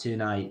the last 2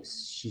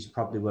 nights, she's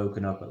probably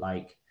woken up at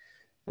like,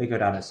 they go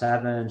down at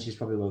 7. She's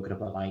probably woken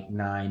up at like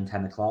 9,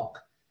 10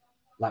 o'clock,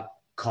 like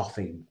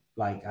coughing.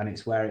 Like, and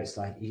it's where it's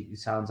like, it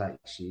sounds like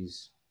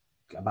she's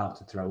about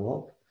to throw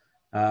up.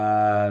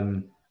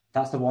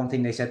 That's the one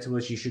thing they said to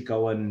us, you should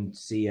go and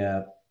see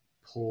a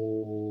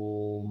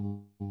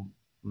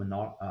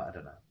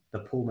the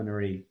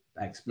pulmonary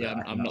expert.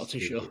 Yeah, I'm not too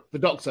sure. The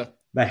doctor.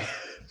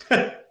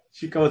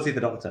 Should go and see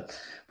the doctor.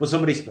 But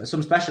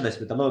some specialist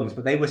with the lungs,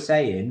 but they were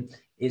saying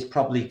it's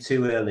probably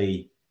too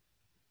early,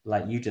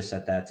 like you just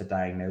said there, to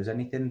diagnose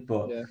anything.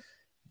 But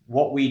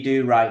what we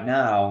do right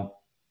now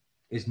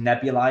is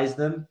nebulize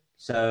them.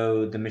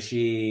 So the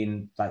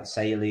machine, like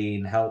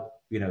saline, help,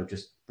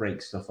 just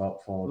break stuff up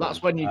for them.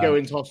 That's when you go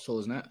into hospital,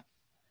 isn't it?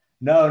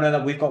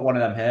 No, we've got one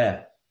of them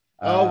here.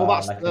 Oh,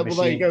 well,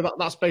 there you go.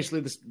 That's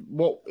basically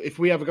what, if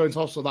we ever go into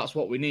hospital, that's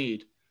what we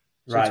need.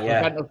 So to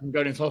prevent us from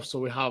going into hospital,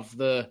 we have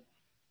the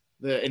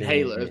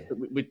inhalers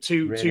with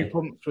two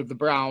pumps with the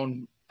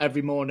brown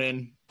every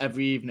morning,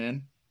 every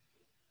evening.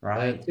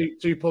 Right.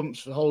 Two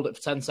pumps, hold it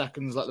for 10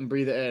 seconds, let them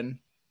breathe it in.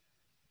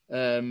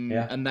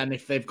 And then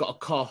if they've got a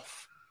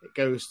cough, it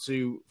goes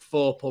to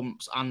 4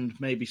 pumps and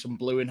maybe some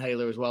blue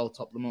inhaler as well,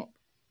 top them up.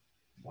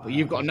 Wow, but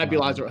you've got a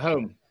nebulizer at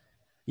home.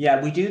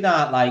 Yeah, we do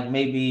that like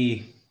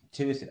maybe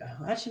 2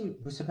 Actually,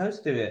 we're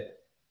supposed to do it.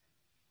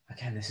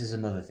 Again, this is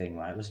another thing,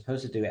 right? We're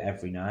supposed to do it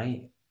every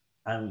night.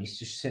 And we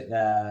just sit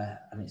there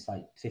and it's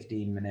like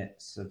 15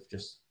 minutes of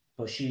just...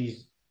 But she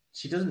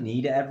doesn't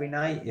need it every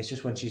night. It's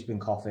just when she's been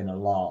coughing a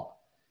lot,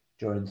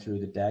 through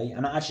the day.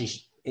 And actually,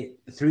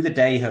 through the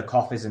day, her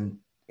cough isn't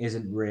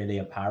really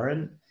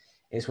apparent.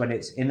 It's when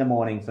it's in the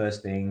morning,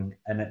 first thing,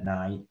 and at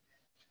night.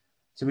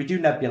 So we do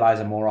nebulize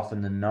her more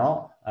often than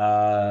not.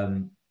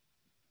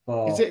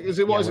 But is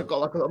it what has it got,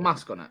 like a little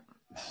mask on it?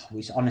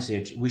 We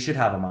should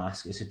have a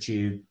mask. It's a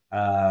tube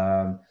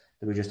that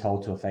we just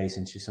hold to her face,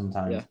 and she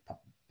sometimes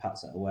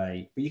pats it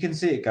away. But you can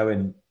see it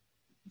going.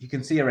 You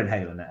can see her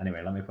inhaling it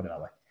anyway. Let me put it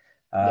that way.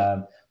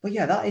 But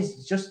yeah, that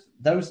is just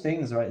those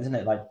things, right? Isn't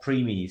it? Like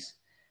preemies,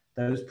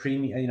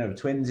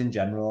 twins in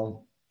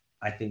general.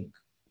 I think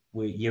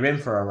you're in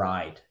for a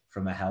ride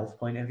from a health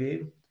point of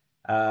view.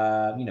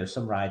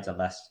 Some rides are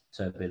less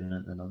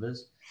turbulent than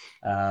others.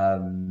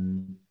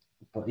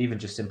 But even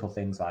just simple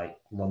things like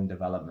lung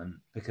development,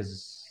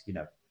 because,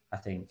 I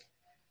think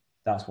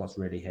that's what's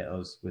really hit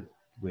us with,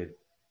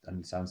 and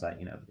it sounds like,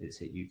 it's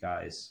hit you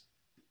guys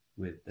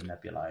with the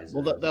nebulizer.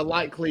 Well, they're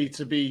likely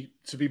to be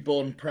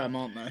born prem,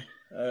 aren't they?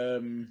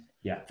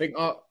 Yeah. I think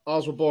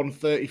ours were born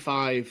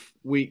 35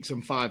 weeks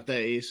and 5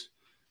 days,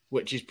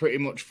 which is pretty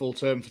much full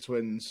term for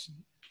twins.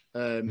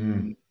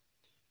 I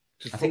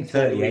think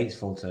 38 is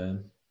full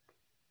term.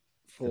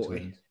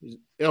 40.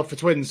 For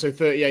twins, so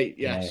 38,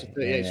 yes. Yeah,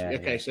 38. Yeah,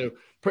 okay, so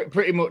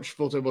pretty much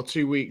full term,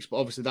 2 weeks, but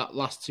obviously that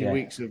last 2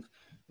 weeks of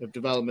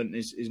development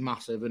is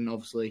massive, and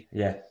obviously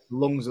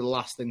lungs are the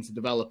last thing to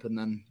develop, and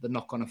then the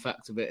knock-on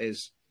effect of it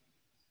is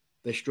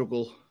they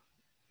struggle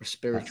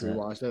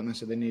respiratory-wise, don't they?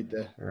 So they need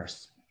the...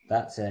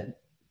 That's it.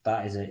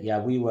 That is it. Yeah,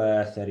 we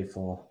were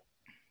 34.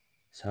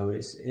 So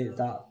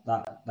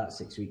that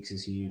 6 weeks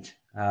is huge.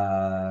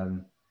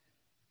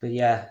 But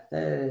yeah,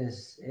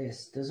 there's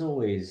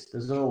always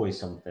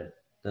something.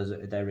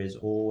 There is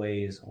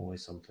always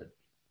something.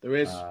 There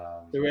is.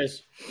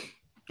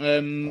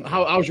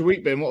 How's your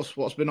week been?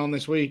 What's been on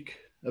this week?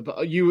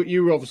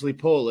 You were obviously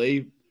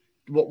poorly.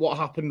 What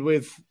happened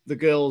with the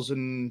girls,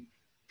 and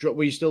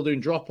were you still doing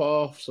drop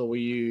offs, or were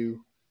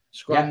you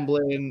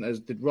scrambling?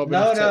 Did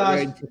Robin take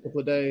rain for a couple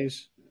of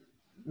days?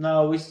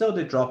 No, we still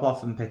did drop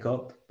off and pick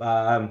up.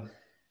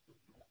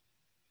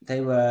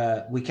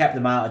 We kept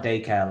them out of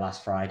daycare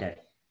last Friday.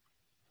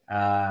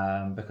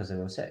 Because they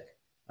were sick.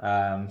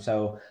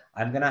 So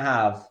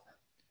I'm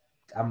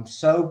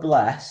so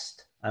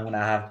blessed. I'm going to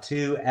have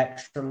 2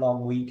 extra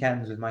long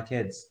weekends with my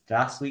kids.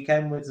 Last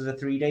weekend was a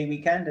 3-day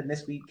weekend, and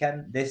this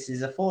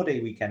is a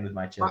 4-day weekend with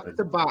my children. Back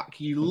to back,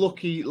 you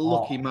lucky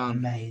man.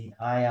 Mate,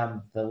 I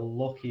am the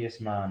luckiest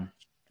man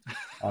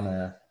on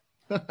earth.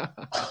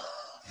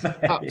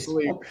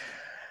 Absolute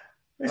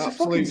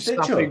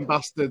snapping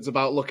bastards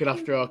about looking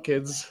after our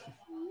kids.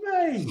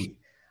 Mate,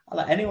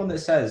 like anyone that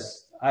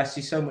says... I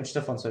see so much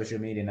stuff on social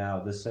media now.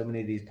 There's so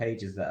many of these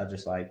pages that are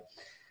just like,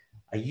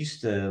 I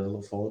used to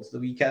look forward to the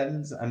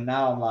weekends, and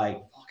now I'm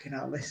like, fucking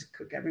hell, let's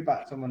get me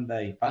back to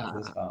Monday, back to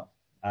the start.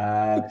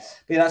 But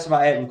yeah, that's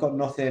about it. We've got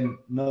nothing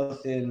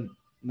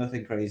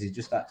crazy.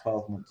 Just that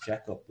 12-month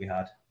checkup we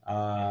had.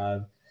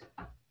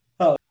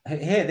 But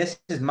here, this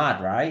is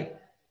mad, right?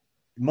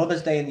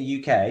 Mother's Day in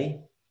the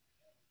UK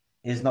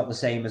is not the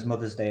same as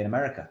Mother's Day in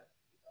America.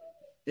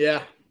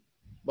 Yeah.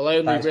 Well, I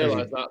only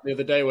realised that the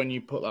other day when you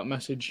put that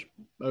message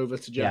over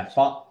to Jess.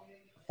 Yeah,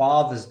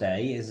 Father's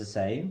Day is the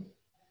same,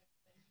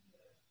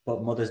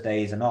 but Mother's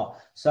Days are not.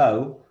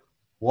 So,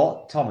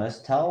 Thomas,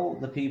 tell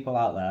the people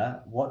out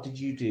there, what did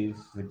you do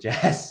for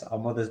Jess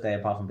on Mother's Day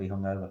apart from being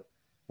hungover?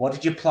 What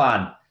did you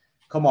plan?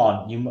 Come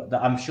on,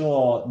 I'm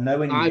sure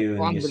knowing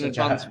you, and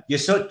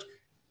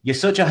you're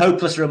such a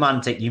hopeless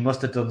romantic. You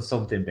must have done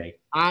something big.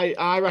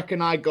 I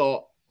reckon I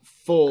got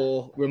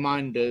 4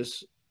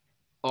 reminders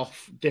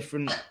off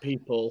different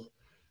people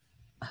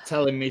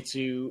telling me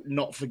to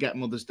not forget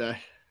Mother's Day.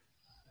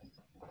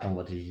 And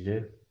what did you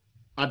do?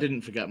 I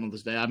didn't forget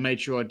Mother's Day. I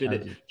made sure I did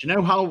it. Do you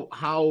know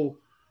how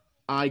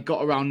I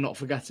got around not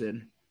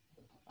forgetting?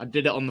 I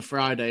did it on the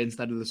Friday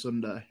instead of the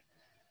Sunday.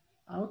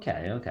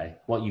 Okay.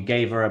 What, you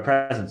gave her a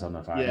present on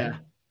the Friday?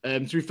 Yeah.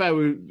 To be fair,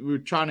 we were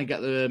trying to get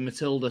the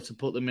Matilda to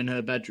put them in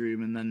her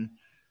bedroom and then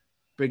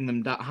bring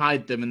them down,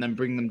 hide them, and then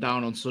bring them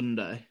down on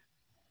Sunday.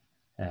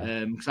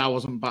 Because I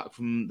wasn't back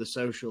from the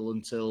social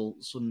until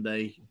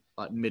Sunday,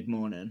 like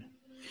mid-morning.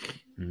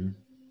 Mm.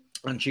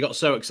 And she got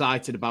so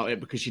excited about it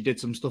because she did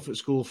some stuff at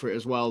school for it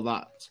as well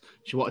that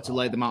she wanted to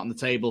lay them out on the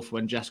table for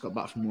when Jess got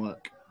back from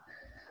work.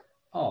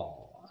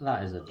 Oh,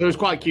 that is adorable. It was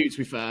quite cute, to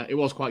be fair. It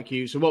was quite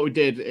cute. So what we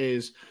did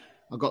is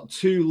I got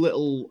 2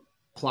 little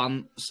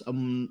plants,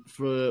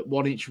 for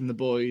one each from the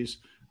boys,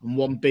 and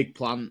 1 big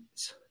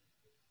plant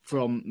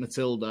from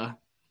Matilda.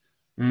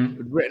 Mm.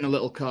 We'd written a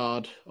little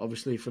card,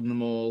 obviously, from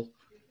them all.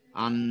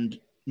 And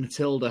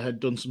Matilda had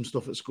done some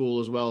stuff at school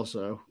as well,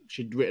 so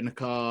she'd written a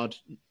card,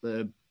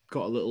 got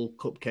a little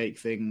cupcake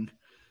thing.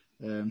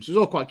 So it was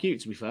all quite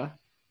cute, to be fair.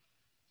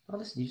 Oh,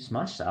 listen, you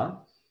smashed that.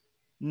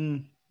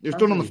 It was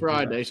done on the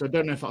Friday, so I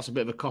don't know if that's a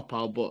bit of a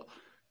cop-out, but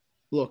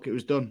look, it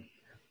was done.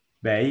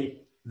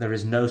 Mate, there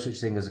is no such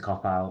thing as a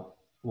cop-out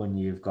when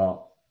you've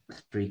got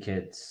 3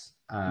 kids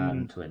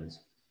and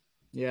twins.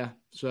 Yeah,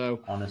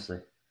 so...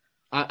 Honestly.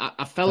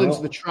 I fell into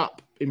the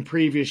trap in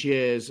previous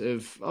years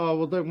of, oh,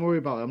 well, don't worry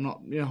about it.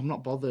 I'm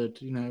not bothered,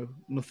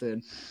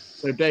 nothing.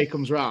 So day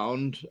comes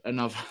round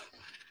and I've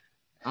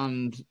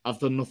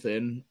done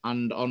nothing.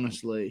 And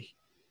honestly,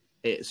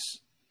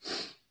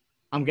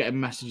 I'm getting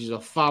messages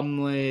off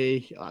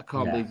family. I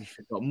can't believe you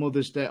forgot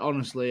Mother's Day.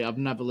 Honestly, I've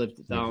never lived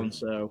it down.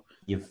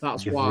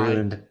 That's why.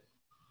 Ruined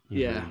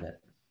it.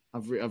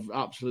 I've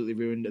absolutely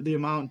ruined it. The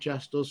amount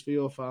Jess does for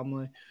your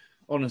family,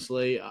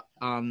 honestly,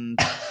 and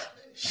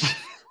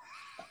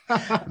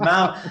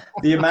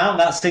the amount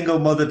that single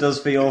mother does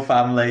for your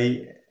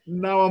family.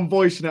 Now I'm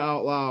voicing it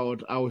out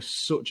loud. I was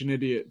such an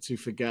idiot to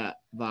forget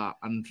that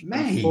and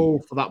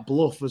fall for that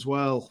bluff as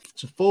well.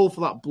 To fall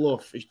for that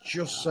bluff is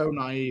just so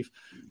naive.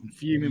 I'm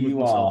fuming with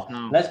myself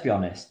now. Let's be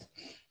honest.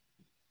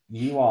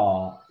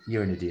 You're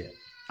an idiot.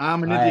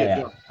 I'm an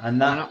idiot. I'm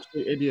an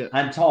absolute idiot.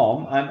 And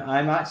Tom,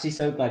 I'm actually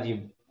so glad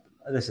you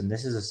listen.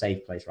 This is a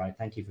safe place, right?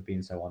 Thank you for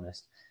being so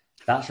honest.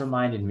 That's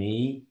reminded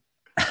me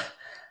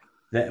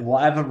that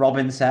whatever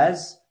Robin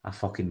says, I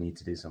fucking need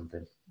to do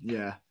something.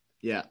 Yeah.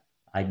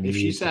 If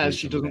she says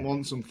she doesn't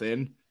want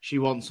something, she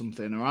wants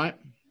something, all right?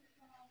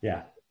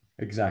 Yeah,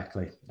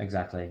 exactly.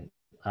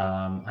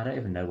 I don't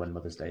even know when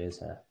Mother's Day is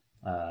here.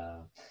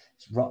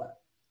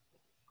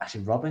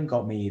 Actually, Robin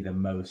got me the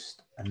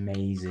most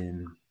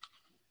amazing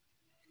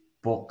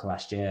book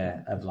last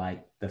year of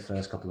like the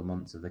first couple of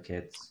months of the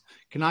kids.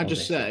 Can I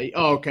just say,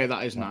 okay,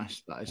 that is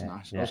nice. That is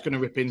nice. I was going to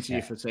rip into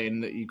you for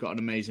saying that you got an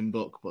amazing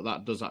book, but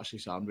that does actually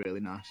sound really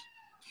nice.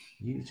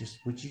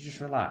 Would you just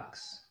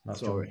relax?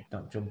 Sorry.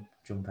 Don't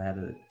jump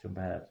ahead.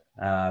 But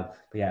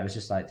yeah, it was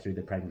just like through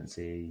the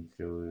pregnancy,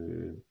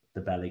 through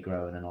the belly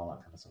growing and all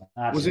that kind of stuff.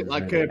 Was it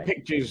like really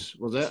pictures?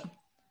 Was it?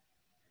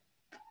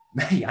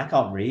 Mate, I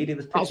can't read. It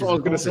was pictures. That's what I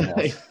was going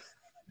to say.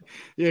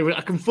 Yeah,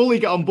 I can fully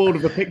get on board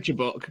with a picture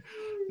book.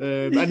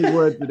 Any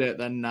words with it,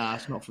 then nah,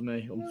 it's not for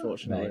me,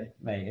 unfortunately.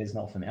 Mate, it's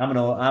not for me. I'm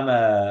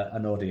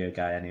an audio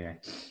guy anyway.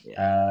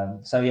 Yeah.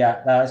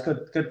 It's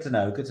good to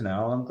know. Good to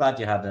know. I'm glad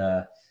you had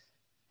a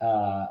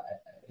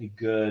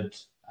good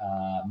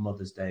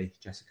Mother's Day,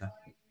 Jessica.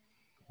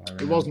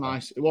 It was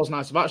nice.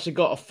 I've actually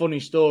got a funny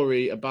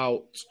story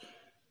about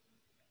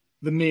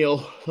the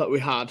meal that we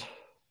had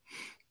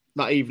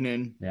that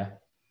evening. Yeah.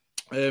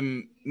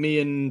 Me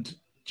and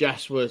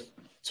Jess were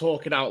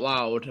talking out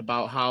loud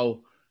about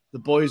how the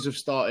boys have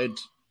started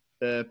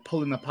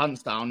pulling their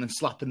pants down and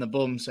slapping the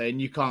bum, saying,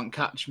 "You can't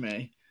catch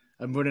me,"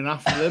 and running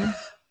after them.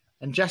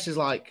 And Jess is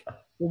like,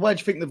 well, where do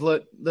you think they've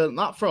learned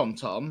that from,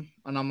 Tom?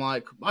 And I'm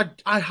like,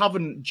 I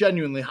haven't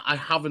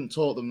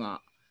taught them that.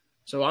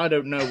 So I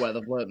don't know where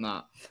they've learned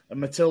that. And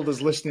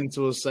Matilda's listening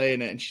to us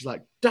saying it, and she's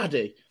like,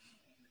 Daddy,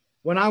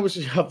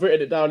 I've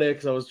written it down here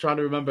because I was trying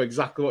to remember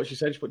exactly what she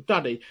said. She put,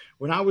 Daddy,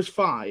 when I was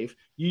 5,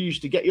 you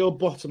used to get your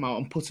bottom out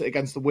and put it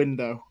against the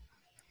window.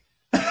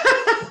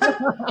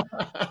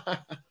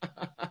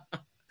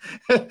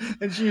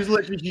 And she was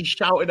literally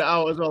shouting it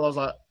out as well. I was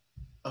like,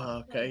 oh,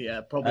 okay,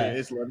 yeah, probably it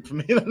is learned for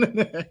me.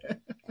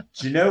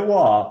 Do you know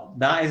what?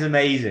 That is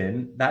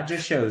amazing. That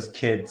just shows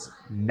kids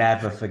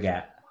never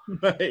forget.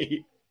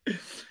 Mate,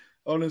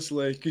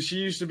 honestly, because she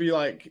used to be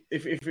like,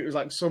 if it was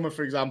like summer,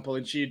 for example,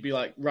 and she'd be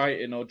like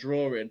writing or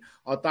drawing,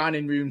 our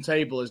dining room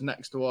table is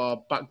next to our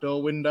back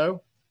door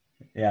window.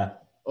 Yeah.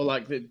 Or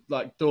like the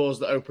doors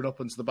that open up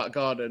into the back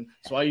garden.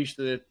 So I used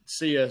to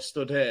see her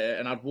stood here,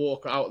 and I'd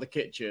walk out of the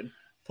kitchen,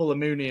 pull a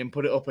moonie and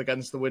put it up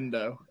against the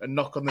window and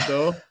knock on the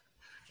door.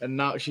 And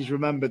now she's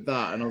remembered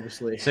that, and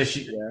obviously... So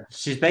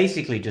she's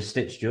basically just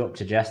stitched you up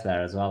to Jess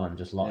there as well and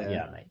just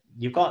mate.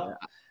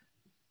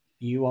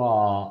 You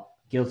are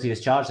guilty as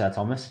charged there,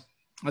 Thomas.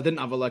 I didn't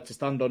have a leg to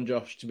stand on,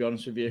 Josh, to be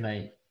honest with you.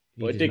 Mate,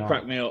 but it did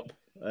crack me up.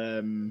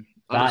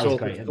 That is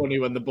great. Funny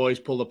when the boys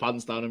pull the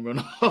pants down and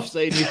run off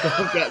saying you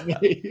can't get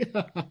me.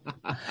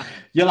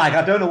 You're like,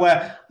 I don't know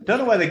where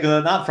they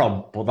learned that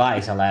from, but that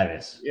is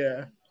hilarious.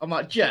 Yeah. I'm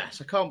like,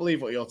 Jess, I can't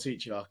believe what you're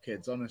teaching our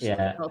kids, honestly.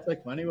 Yeah. I can't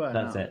take them anywhere.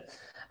 That's it.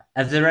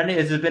 Has there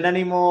been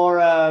any more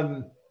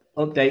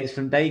updates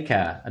from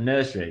daycare and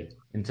nursery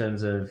in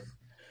terms of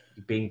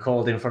being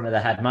called in front of the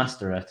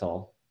headmaster at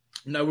all?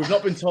 No, we've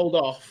not been told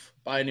off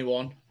by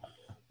anyone.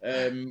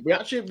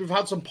 We've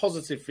had some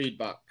positive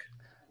feedback.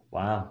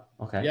 Wow.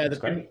 Okay. Yeah, that's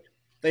great.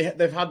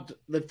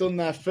 They've done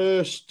their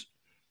first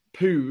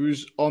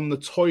poos on the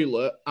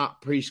toilet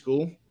at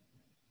preschool,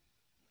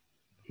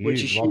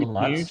 which is huge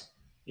news.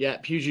 Yeah,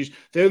 huge news.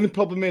 The only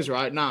problem is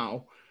right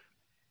now,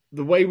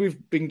 the way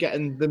we've been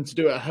getting them to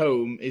do it at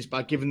home is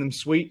by giving them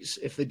sweets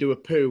if they do a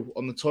poo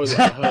on the toilet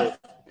at home.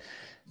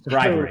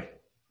 Bribery.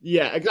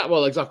 Yeah, exactly.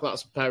 Well, exactly.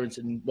 That's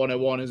parenting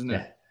 101, isn't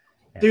it?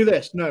 Yeah. Do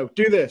this. No.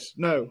 Do this.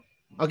 No.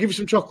 I'll give you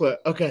some chocolate.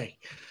 Okay.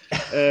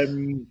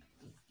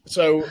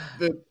 So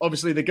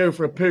obviously they go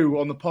for a poo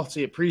on the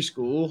potty at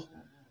preschool.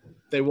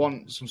 They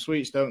want some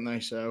sweets, don't they?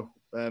 So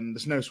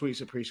there's no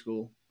sweets at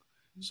preschool.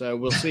 So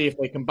we'll see if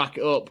they can back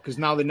it up, because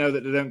now they know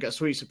that they don't get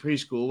sweets at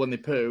preschool when they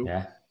poo.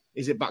 Yeah.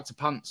 Is it back to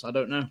pants? I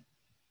don't know.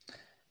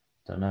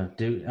 Are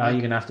you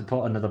going to have to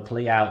put another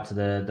plea out to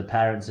the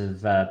parents of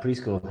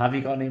preschool? Have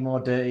you got any more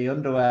dirty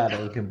underwear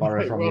that we can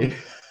borrow from you?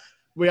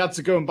 We had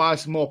to go and buy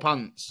some more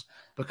pants.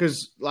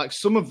 because like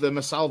some of them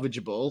are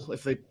salvageable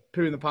if they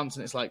poo in the pants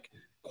and it's like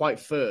quite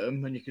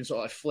firm and you can sort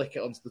of like flick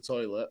it onto the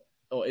toilet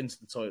or into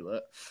the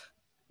toilet.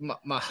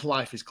 My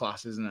life is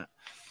class, isn't it?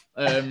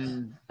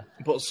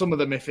 But some of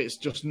them, if it's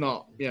just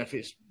not, if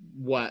it's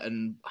wet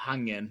and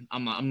hanging,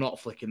 I'm not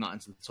flicking that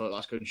into the toilet.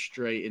 That's going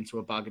straight into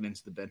a bag and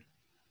into the bin.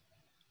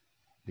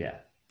 Yeah.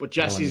 But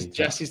Jess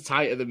is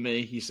tighter than me,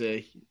 you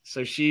see.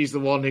 So she's the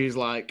one who's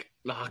like,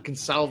 I can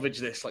salvage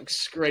this, like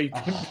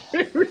scraping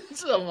through.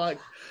 So I'm like,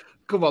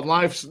 come on,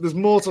 there's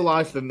more to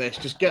life than this.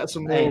 Just get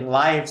some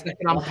more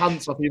second-hand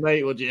pants off your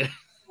mate, would you?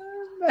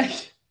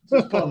 Just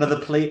put another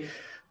plea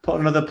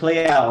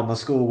out on the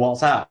school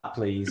WhatsApp,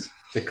 please.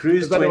 The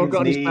Cruise twins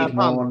need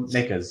more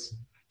knickers.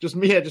 Just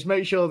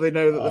make sure they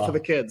know that they're for the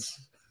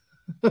kids.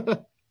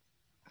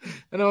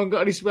 Anyone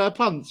got any spare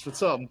pants for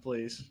Tom,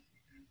 please?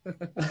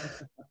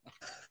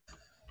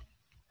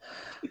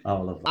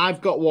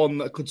 I've got one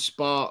that could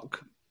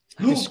spark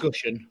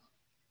discussion.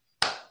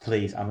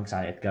 Please, I'm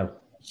excited. Go.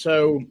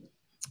 So,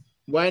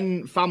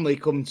 when family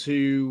come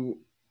to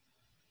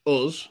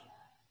us,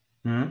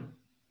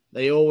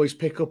 they always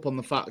pick up on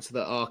the fact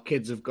that our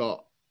kids have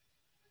got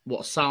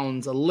what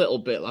sounds a little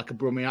bit like a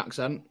Brummie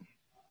accent.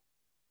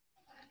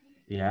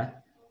 Yeah.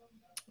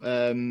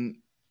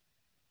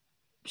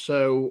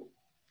 So,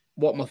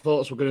 what my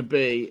thoughts were going to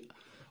be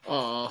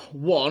are,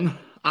 one,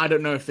 I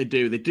don't know if they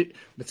do.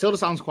 Matilda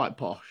sounds quite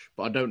posh,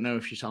 but I don't know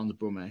if she sounds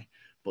Brummie.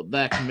 But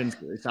they're convinced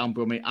that they sound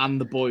Brummie, and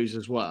the boys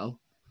as well.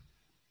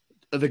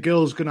 Are the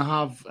girls going to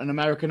have an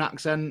American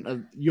accent?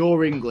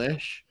 You're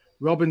English.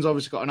 Robin's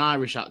obviously got an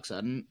Irish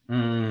accent.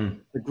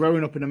 They're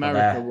growing up in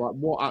America.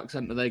 What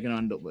accent are they going to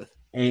end up with?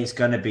 It's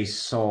going to be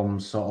some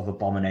sort of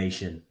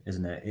abomination,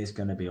 isn't it? It's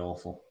going to be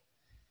awful.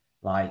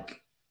 Like,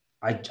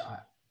 I think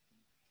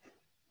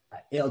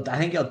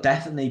it'll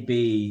definitely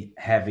be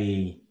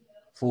heavy,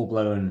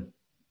 full-blown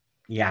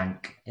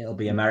Yank. It'll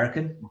be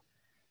American.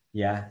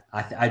 Yeah,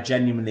 I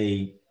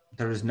genuinely,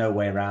 there is no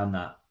way around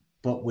that.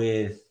 But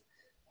with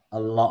a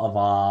lot of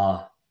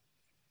our,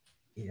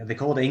 they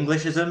call it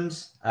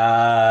Englishisms.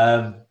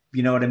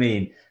 You know what I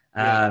mean?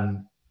 Yeah.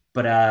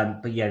 But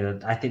yeah,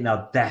 I think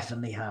they'll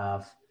definitely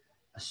have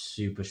a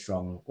super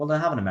strong. Well, they'll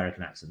have an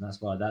American accent.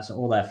 That's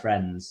all their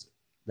friends,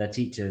 their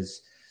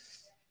teachers,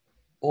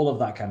 all of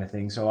that kind of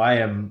thing. So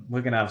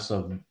we're gonna have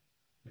some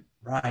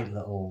right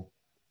little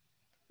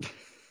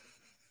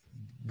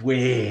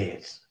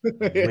weird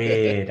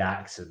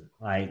accent,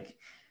 like,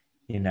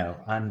 and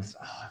I'm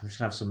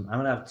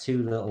gonna have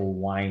two little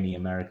whiny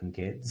American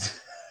kids.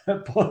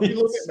 Look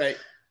at mate.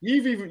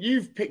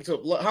 You've picked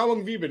up. How long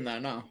have you been there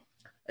now?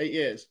 8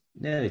 years.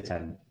 Nearly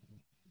 10.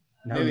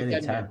 No,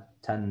 nearly 10.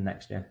 10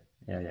 next year.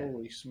 Yeah.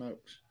 Holy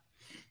smokes.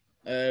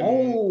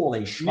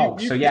 Holy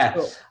smokes. So yeah,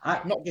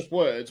 not just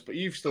words, but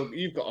you've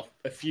got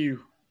a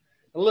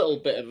little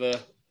bit of a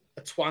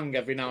twang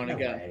every now and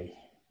again. Way.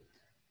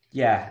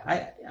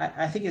 Yeah,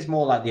 I think it's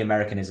more like the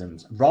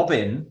Americanisms.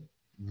 Robin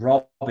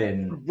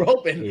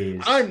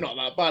is... I'm not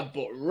that bad,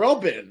 but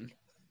Robin.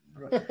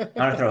 I'm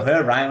going to throw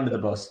her right under the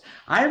bus.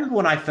 I remember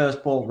when I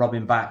first brought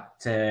Robin back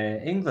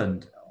to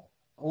England,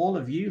 all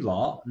of you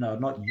lot, no,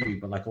 not you,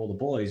 but like all the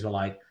boys were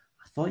like,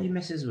 I thought your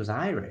missus was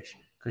Irish,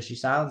 because she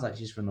sounds like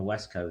she's from the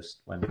West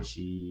Coast when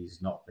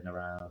she's not been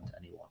around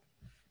anyone.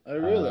 Oh,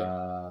 really?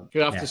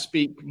 You have to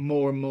speak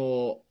more and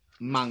more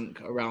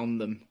Manc around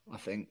them, I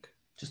think.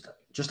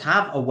 Just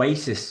have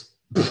Oasis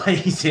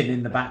blazing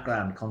in the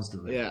background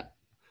constantly. Yeah.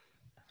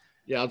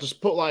 Yeah, I'll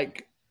just put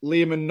like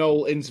Liam and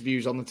Noel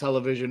interviews on the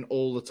television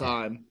all the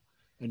time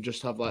and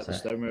just have like the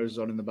Stone Roses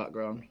on in the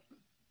background.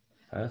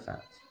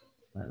 Perfect.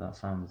 That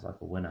sounds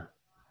like a winner.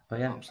 But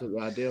yeah.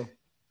 Absolutely ideal.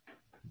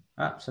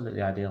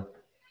 Absolutely ideal.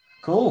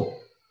 Cool.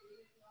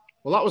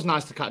 Well, that was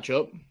nice to catch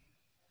up.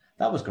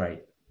 That was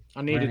great.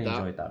 I needed really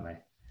enjoyed that, mate.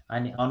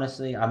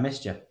 Honestly, I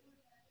missed you.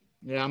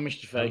 Yeah, I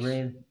missed your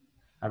face.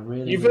 I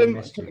really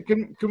missed you.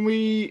 Can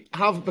we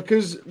have,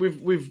 because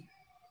we've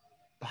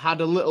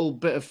had a little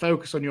bit of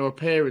focus on your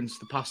appearance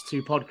the past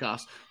two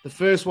podcasts. The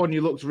first one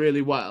you looked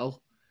really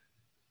well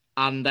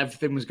and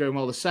everything was going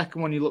well. The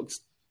second one you looked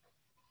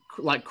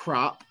like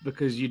crap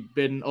because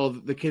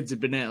the kids had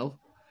been ill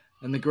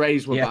and the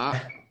Greys were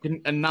back.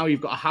 And now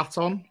you've got a hat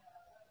on.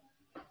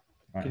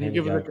 Right, can you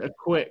give us a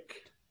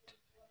quick...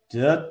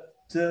 That's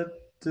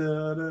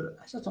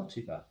not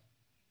too bad.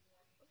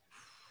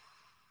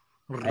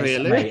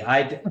 Really? Mate,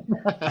 really?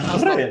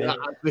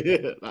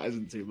 That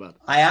isn't too bad.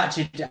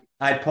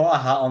 I put a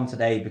hat on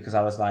today because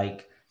I was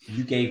like,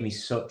 you gave me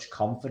such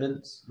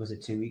confidence. Was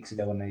it 2 weeks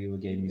ago when you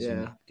gave me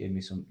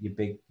some? You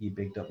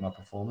bigged up my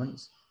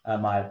performance.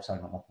 Not my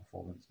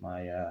performance.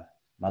 My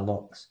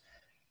looks,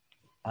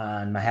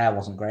 and my hair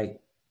wasn't great.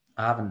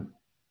 I haven't.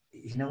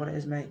 You know what it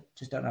is, mate?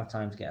 Just don't have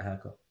time to get a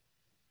haircut.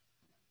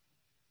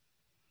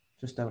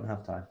 Just don't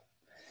have time.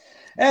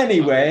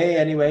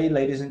 Anyway,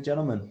 ladies and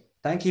gentlemen,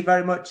 thank you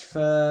very much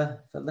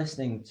for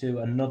listening to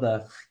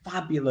another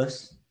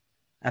fabulous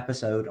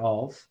episode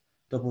of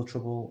Double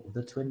Trouble,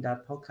 the Twin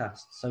Dad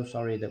podcast. So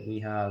sorry that we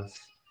have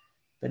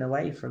been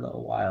away for a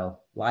little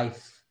while.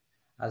 Life,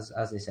 as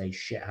they say,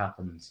 shit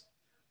happens.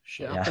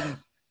 Shit happened.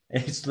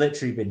 It's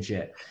literally been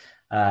shit.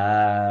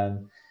 But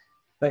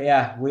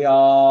yeah, we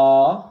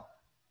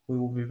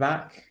will be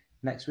back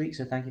next week.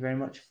 So thank you very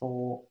much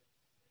for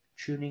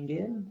tuning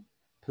in.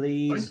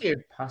 Please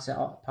pass it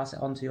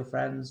on to your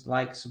friends.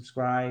 Like,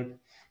 subscribe,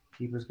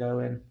 keep us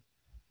going.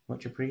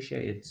 Much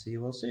appreciated. See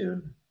you all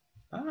soon.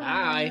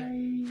 Bye.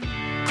 Bye.